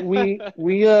it's like, we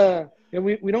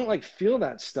don't like feel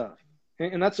that stuff.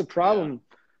 And that's a problem.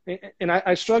 And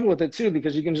I struggle with it too,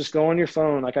 because you can just go on your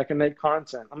phone. Like I can make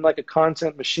content. I'm like a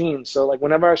content machine. So like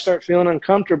whenever I start feeling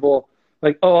uncomfortable,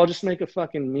 like, oh, I'll just make a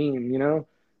fucking meme,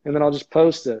 and then I'll just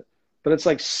post it. But it's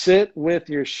like, sit with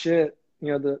your shit.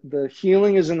 The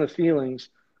healing is in the feelings.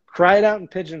 Cry it out in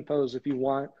pigeon pose if you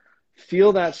want.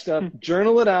 Feel that stuff.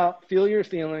 Journal it out. Feel your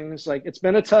feelings. Like it's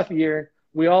been a tough year.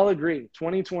 We all agree.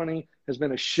 2020 has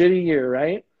been a shitty year,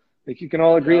 right? Like you can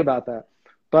all agree about that.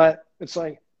 But it's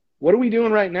like, what are we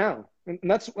doing right now? And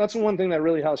that's one thing that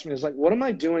really helps me is like, what am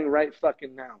I doing right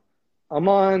fucking now? I'm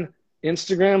on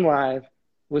Instagram Live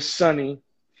with Sunny,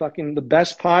 fucking the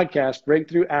best podcast,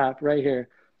 breakthrough app right here.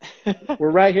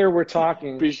 We're right here. We're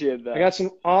talking. Appreciate that. I got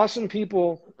some awesome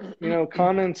people,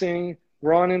 commenting.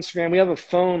 We're on Instagram. We have a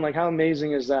phone. Like how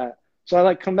amazing is that? So I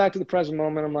like come back to the present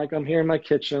moment. I'm like, I'm here in my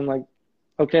kitchen. Like,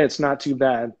 okay, it's not too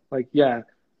bad. Like, yeah,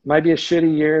 Might be a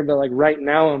shitty year, but like right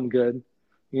now I'm good.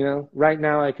 You know, right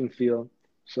now I can feel.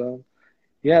 So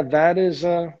yeah, that is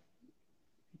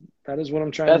what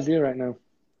I'm trying to That's, do right now.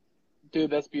 dude,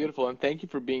 that's beautiful. And thank you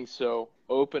for being so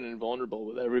open and vulnerable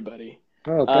with everybody.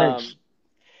 Oh, thanks.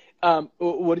 Um,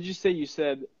 what did you say? You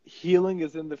said healing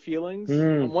is in the feelings. I'm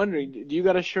Mm, wondering, do you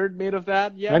got a shirt made of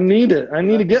that I yet? need it. I Because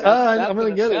need to get. I'm that's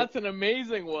gonna get it. that's an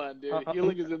amazing one, dude. I'm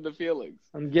Healing is in the feelings.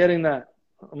 getting that.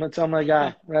 I'm gonna tell my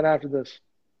guy right after this.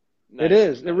 It Nice,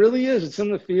 is. It nice. really is. It's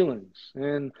in the feelings.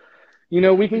 And you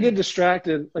know, we can get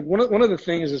distracted. Like one of the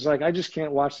things is like I just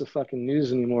can't watch the fucking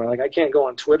news anymore. Like I can't go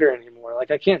on Twitter anymore.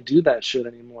 Like I can't do that shit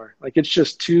anymore. Like it's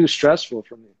just too stressful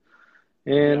for me.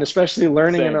 And Yeah, especially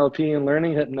learning same. NLP and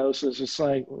learning hypnosis, it's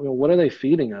like, you know, what are they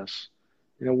feeding us?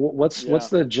 You know, what's Yeah.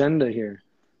 the agenda here?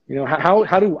 You know,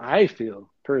 how do I feel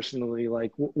personally?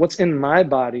 Like what's in my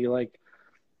body? Like,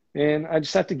 and I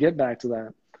just have to get back to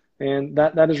that. And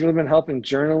that has really been helping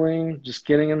journaling, just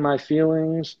getting in my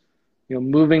feelings, you know,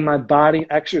 moving my body.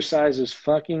 Exercise is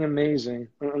fucking amazing.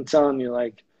 I'm telling you,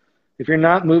 like, if you're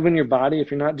not moving your body, if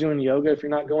you're not doing yoga, if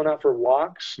you're not going out for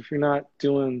walks, if you're not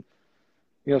doing,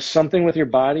 you know, something with your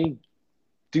body,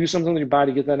 do something with your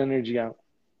body, get that energy out.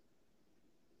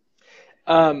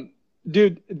 Um,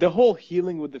 dude, the whole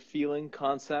healing with the feeling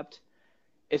concept,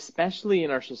 especially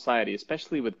in our society,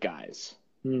 especially with guys.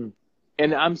 Mm,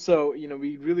 And I'm so,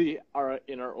 we really are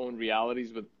in our own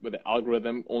realities with the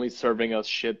algorithm only serving us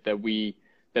shit that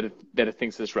it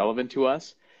thinks is relevant to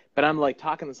us. But I'm like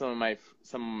talking to some of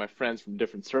my friends from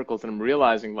different circles, and I'm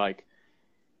realizing like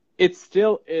it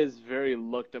still is very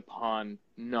looked upon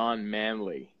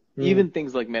non-manly. mm. Even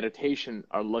things like meditation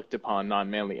are looked upon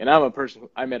non-manly. And I'm a person,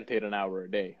 I meditate an hour a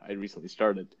day. I recently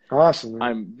started. Awesome, man.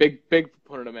 I'm big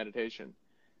proponent of meditation.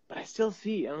 But I still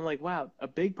see, and I'm like, wow, a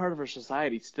big part of our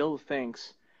society still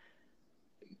thinks,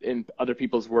 in other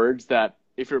people's words, that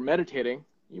if you're meditating,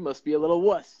 you must be a little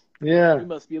wuss. Yeah. You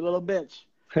must be a little bitch.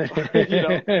 you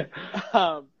know,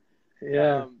 um,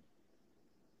 Yeah. um,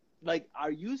 like,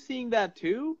 are you seeing that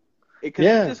too? Because it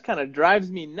Yeah. just kind of drives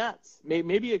me nuts.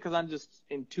 Maybe because I'm just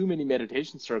in too many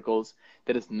meditation circles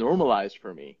that it's normalized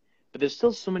for me. But there's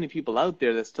still so many people out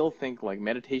there that still think like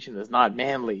meditation is not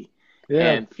manly.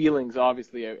 Yeah. And feelings,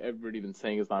 obviously, everybody been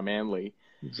saying is not manly.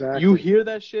 You Exactly. hear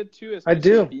that shit too, I especially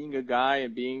do. being a guy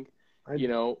and being, I I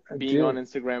being on do.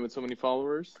 Instagram with so many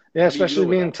followers. Yeah, How do you especially deal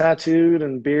with being that? tattooed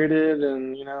and bearded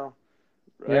and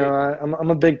Right? I'm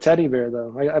a big teddy bear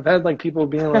though. I've had like people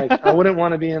being like, I wouldn't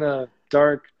want to be in a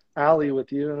dark alley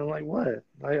with you, and I'm like, what?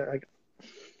 I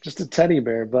just a teddy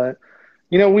bear, but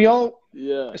we all,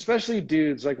 Yeah. especially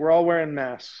dudes, like we're all wearing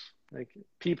masks. Like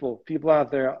people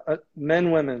out there,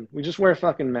 men, women, we just wear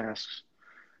fucking masks.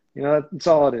 That's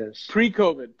all it is.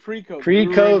 Pre-COVID. We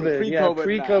were wearing the Pre-COVID, yeah, pre-COVID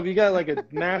pre-COVID, mask. you got like a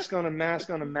mask on a mask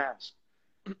on a mask.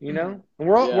 And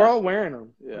we're Yeah. all wearing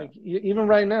them. Yeah. Like even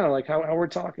right now, like how we're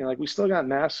talking, like we still got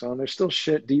masks on. There's still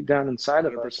shit deep down inside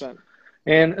of us. 100%.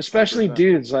 And especially 100%.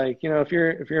 dudes, like, if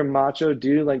you're a macho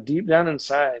dude, like deep down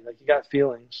inside, like you got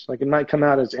feelings. Like it might come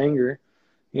out as anger.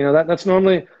 That's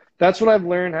normally that's what I've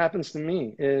learned happens to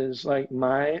me is like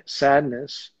my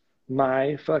sadness,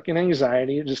 my fucking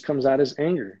anxiety, it just comes out as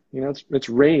anger. It's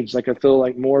rage. Like I feel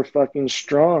like more fucking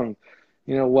strong,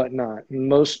 whatnot.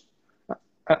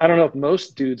 I don't know if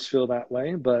most dudes feel that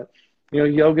way, but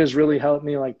yoga's really helped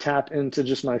me like tap into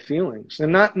just my feelings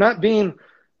and not being,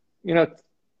 you know,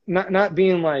 not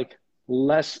being like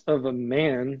less of a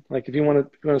man. Like if you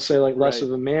want to say like less Right.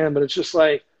 of a man, but it's just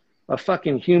like a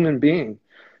fucking human being.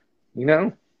 You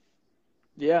know,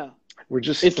 Yeah. we're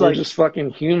It's we're like just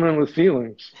fucking human with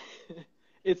feelings.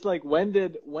 it's like when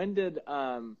did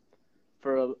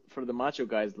for the macho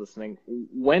guys listening,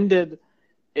 when did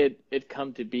it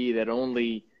come to be that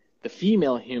only the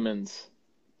female humans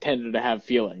tended to have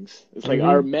feelings? It's like,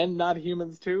 are Hmm. men not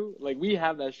humans too? Like we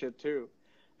have that shit too.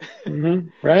 Hmm.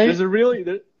 Right? There's a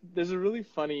really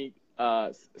funny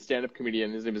stand-up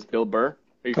comedian. His name is Bill Burr.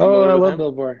 Are you Oh, familiar I with love him?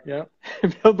 Bill Burr. Yeah.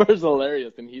 Bill Burr's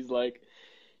hilarious, and he's like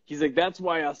that's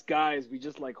why us guys, we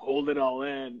just like hold it all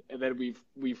in, and then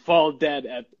we fall dead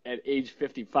at age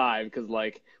 55 because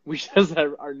like we just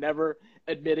are never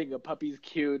admitting a puppy's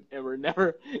cute, and we're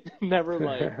never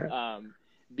like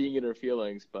being in our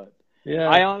feelings. But Yeah.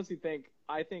 I honestly think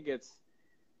it's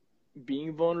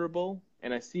being vulnerable,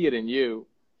 and I see it in you.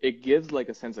 It gives like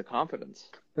a sense of confidence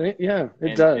Yeah, it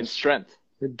and does. strength.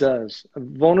 It does.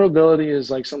 Vulnerability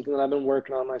is like something that I've been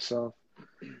working on myself.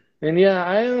 And yeah,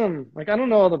 I like I don't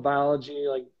know all the biology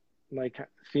like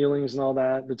feelings and all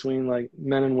that between like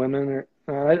men and women.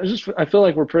 Or I feel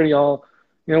like we're pretty all,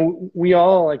 we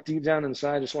all like deep down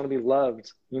inside just want to be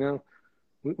loved.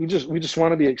 We just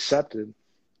want to be accepted.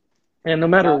 And no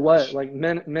matter Uh, what, sh- like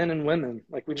men and women,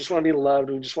 like we just want to be loved.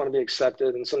 We just want to be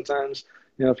accepted. And sometimes,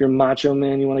 you know, if you're macho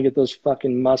man, you want to get those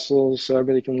fucking muscles so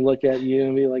everybody can look at you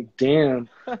and be like, damn,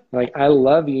 like I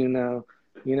love you now.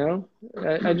 You know,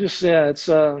 I just, yeah,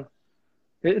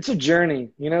 it's a journey.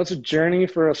 You know, it's a journey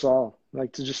for us all.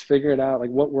 Like to just figure it out, like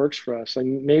what works for us. Like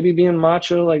maybe being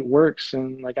macho like works,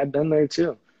 and like I've been there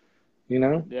too. You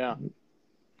know. yeah,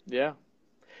 yeah.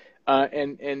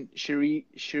 And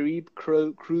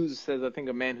Cruz says, I think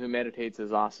a man who meditates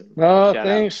is awesome. Oh, Shout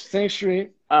out. thanks, Shree.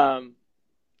 Um,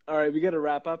 all right, we got to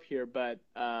wrap up here, but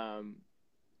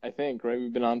I think, right,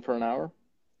 we've been on for an hour.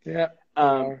 Yeah, an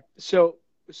Um, hour. so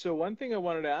so one thing I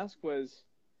wanted to ask was,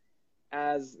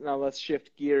 as now let's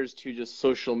shift gears to just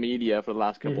social media for the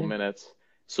last couple Hmm. minutes.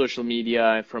 Social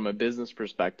media from a business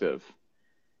perspective.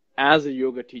 As a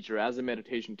yoga teacher, as a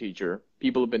meditation teacher,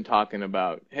 people have been talking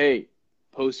about, hey,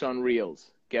 post on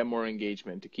Reels, get more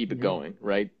engagement to keep it Hmm. going,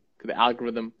 right? The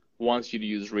algorithm wants you to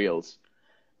use Reels.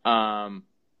 Um,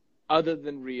 Other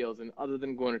than Reels and other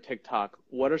than going to TikTok,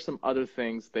 what are some other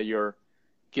things that you're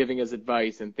giving as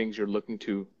advice and things you're looking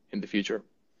to in the future?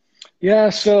 Yeah,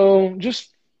 so just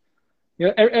you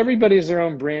know, everybody is their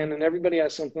own brand, and everybody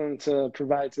has something to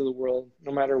provide to the world,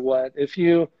 no matter what. If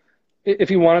you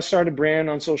want to start a brand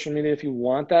on social media, if you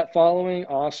want that following,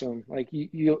 awesome. Like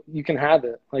you can have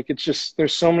it. Like it's just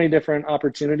there's so many different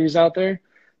opportunities out there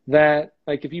that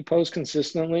like if you post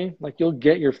consistently, like you'll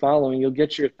get your following, you'll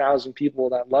get your 1,000 people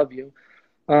that love you.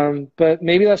 But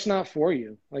maybe that's not for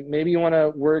you. Like maybe you want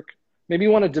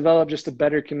to develop just a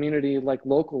better community like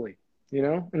locally, you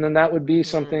know? And then that would be Mm,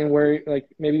 something where like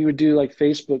maybe you would do like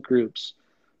Facebook groups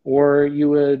or you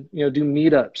would, you know, do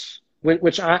meetups,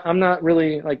 which I'm not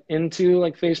really like into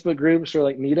like Facebook groups or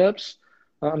like meetups.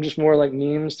 I'm just more like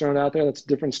memes thrown out there. That's a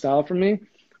different style for me.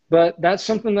 But that's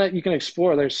something that you can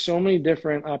explore. There's so many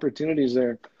different opportunities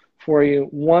there for you.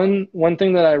 One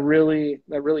thing that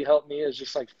really helped me is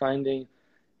just like finding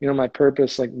you know my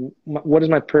purpose like what is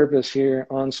my purpose here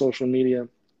on social media,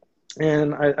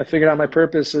 and I figured out my mm,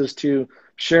 purpose is to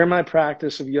share my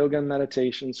practice of yoga and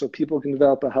meditation so people can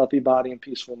develop a healthy body and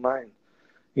peaceful mind,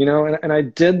 you know. And I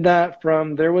did that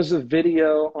from there was a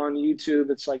video on YouTube.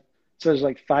 It's like it says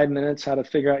like 5 minutes how to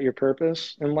figure out your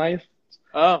purpose in life,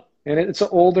 oh, and it's an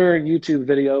older YouTube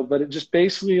video, but it just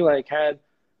basically like had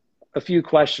a few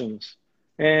questions.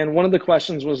 And one of the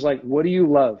questions was like, what do you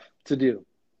love to do?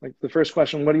 Like the first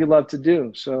question, what do you love to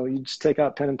do? So you just take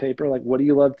out pen and paper, like, what do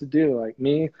you love to do? Like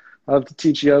me, I love to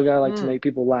teach yoga. I like to mm, make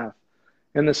people laugh.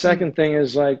 And the mm, second thing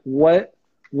is like,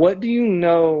 what do you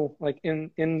know, like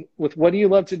in with what do you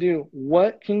love to do?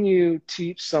 What can you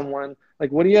teach someone?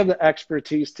 Like, what do you have the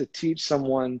expertise to teach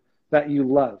someone that you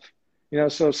love? You know,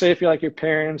 so say if you're like your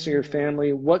parents or your mm,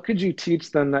 family, what could you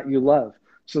teach them that you love?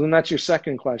 So then that's your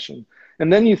second question.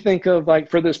 And then you think of like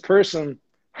for this person,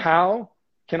 how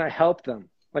can I help them?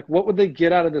 Like what would they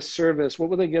get out of the service? What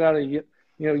would they get out of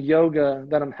yoga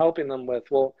that I'm helping them with?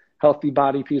 Well, healthy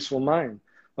body, peaceful mind.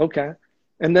 Okay.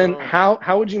 And then boom.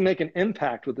 how would you make an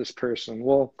impact with this person?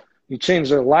 Well, you change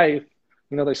their life,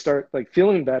 you know, they start like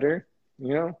feeling better,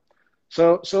 you know.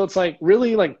 So it's like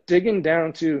really like digging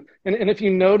down to and if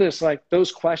you notice like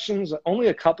those questions, only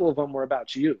a couple of them were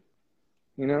about you,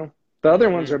 you know. The other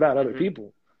ones are Mm-hmm, about other mm-hmm,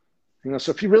 people. You know,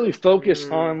 so if you really focus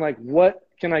mm, on like what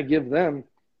can I give them,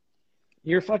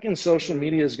 your fucking social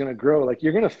media is mm, gonna grow. Like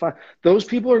you're gonna find those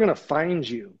people are gonna find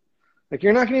you. Like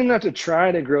you're not gonna even have to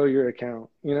try to grow your account.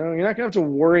 You know, you're not gonna have to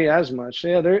worry as much.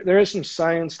 Yeah, there is some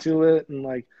science to it and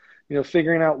like, you know,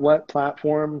 figuring out what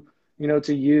platform, you know,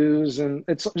 to use and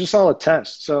it's just all a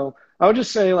test. So I would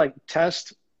just say like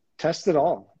test it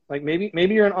all. Like maybe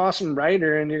you're an awesome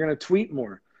writer and you're gonna tweet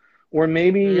more. Or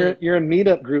maybe mm. you're a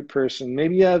meetup group person.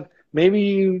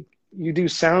 Maybe you do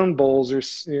sound bowls or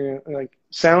like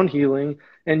sound healing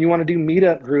and you want to do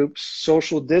meetup groups,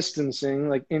 social distancing,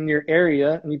 like in your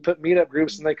area, and you put meetup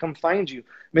groups and they come find you.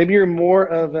 Maybe you're more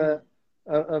of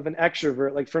an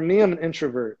extrovert. Like for me, I'm an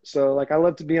introvert, so like I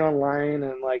love to be online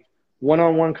and like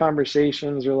one-on-one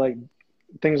conversations or like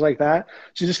things like that.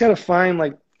 So you just got to find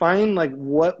like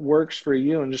what works for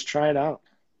you and just try it out.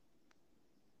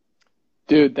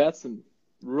 Dude, that's some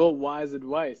real wise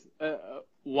advice.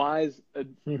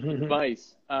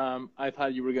 Advice. I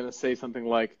thought you were gonna say something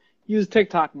like use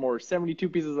TikTok more, 72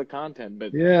 pieces of content,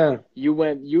 but Yeah. you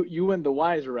went the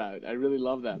wise route. I really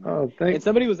love that, man. Oh, And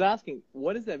somebody was asking,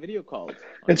 what is that video called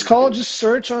on it's called YouTube? just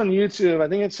search on YouTube. I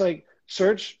think it's like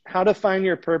search how to find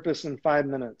your purpose in 5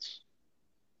 minutes,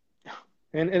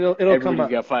 and it'll come Everybody's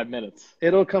up. got 5 minutes.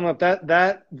 It'll come up.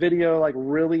 That video like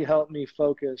really helped me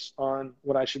focus on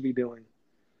what I should be doing.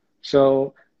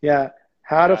 So yeah,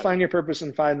 how to Got it. find your purpose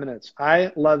in 5 minutes.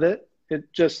 I love it.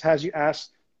 it just has you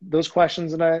ask those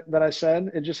questions that I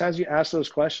said. It just has you ask those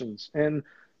questions. And,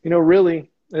 really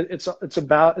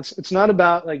it's not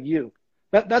about like you.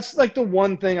 That's like the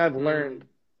one thing I've learned.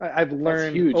 I've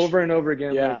learned over and over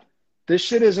again. Yeah. Like, this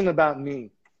shit isn't about me,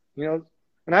 and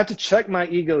I have to check my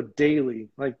ego daily.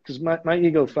 Like, cause my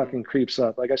ego fucking creeps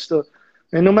up. Like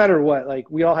and no matter what, like,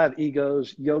 we all have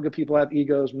egos. Yoga people have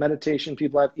egos. Meditation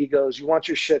people have egos. You want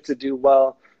your shit to do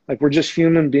well. Like, we're just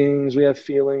human beings. We have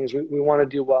feelings. We want to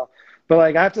do well. But,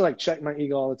 like, I have to, like, check my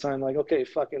ego all the time. Like, okay,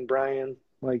 fucking Brian,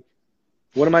 like,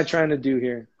 what am I trying to do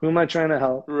here? Who am I trying to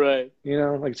help? Right.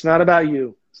 Like, it's not about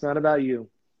you. It's not about you.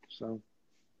 So.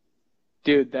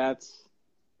 Dude,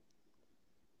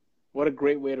 what a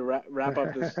great way to wrap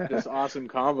up this awesome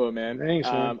convo, man. Thanks,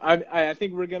 man. I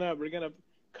think we're gonna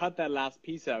cut that last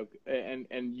piece out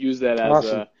and use that as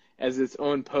awesome. As its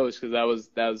own post, because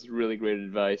that was really great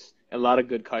advice. A lot of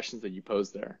good questions that you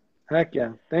posed there. Heck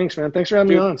yeah. Thanks, man. Thanks for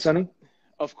having me on, Sonny.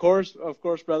 Of course,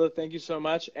 brother. Thank you so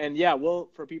much. And yeah,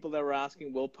 for people that were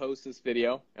asking, we'll post this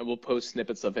video and we'll post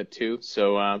snippets of it too.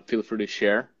 So feel free to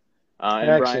share.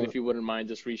 And Brian, if you wouldn't mind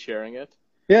just resharing it.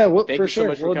 Yeah, thank you so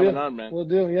much for coming on, man. We'll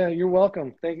do. Yeah, you're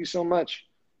welcome. Thank you so much.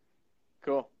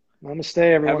 Cool. Namaste,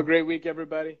 everyone. Have a great week,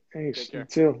 everybody. Thanks. Take care. You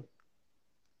too.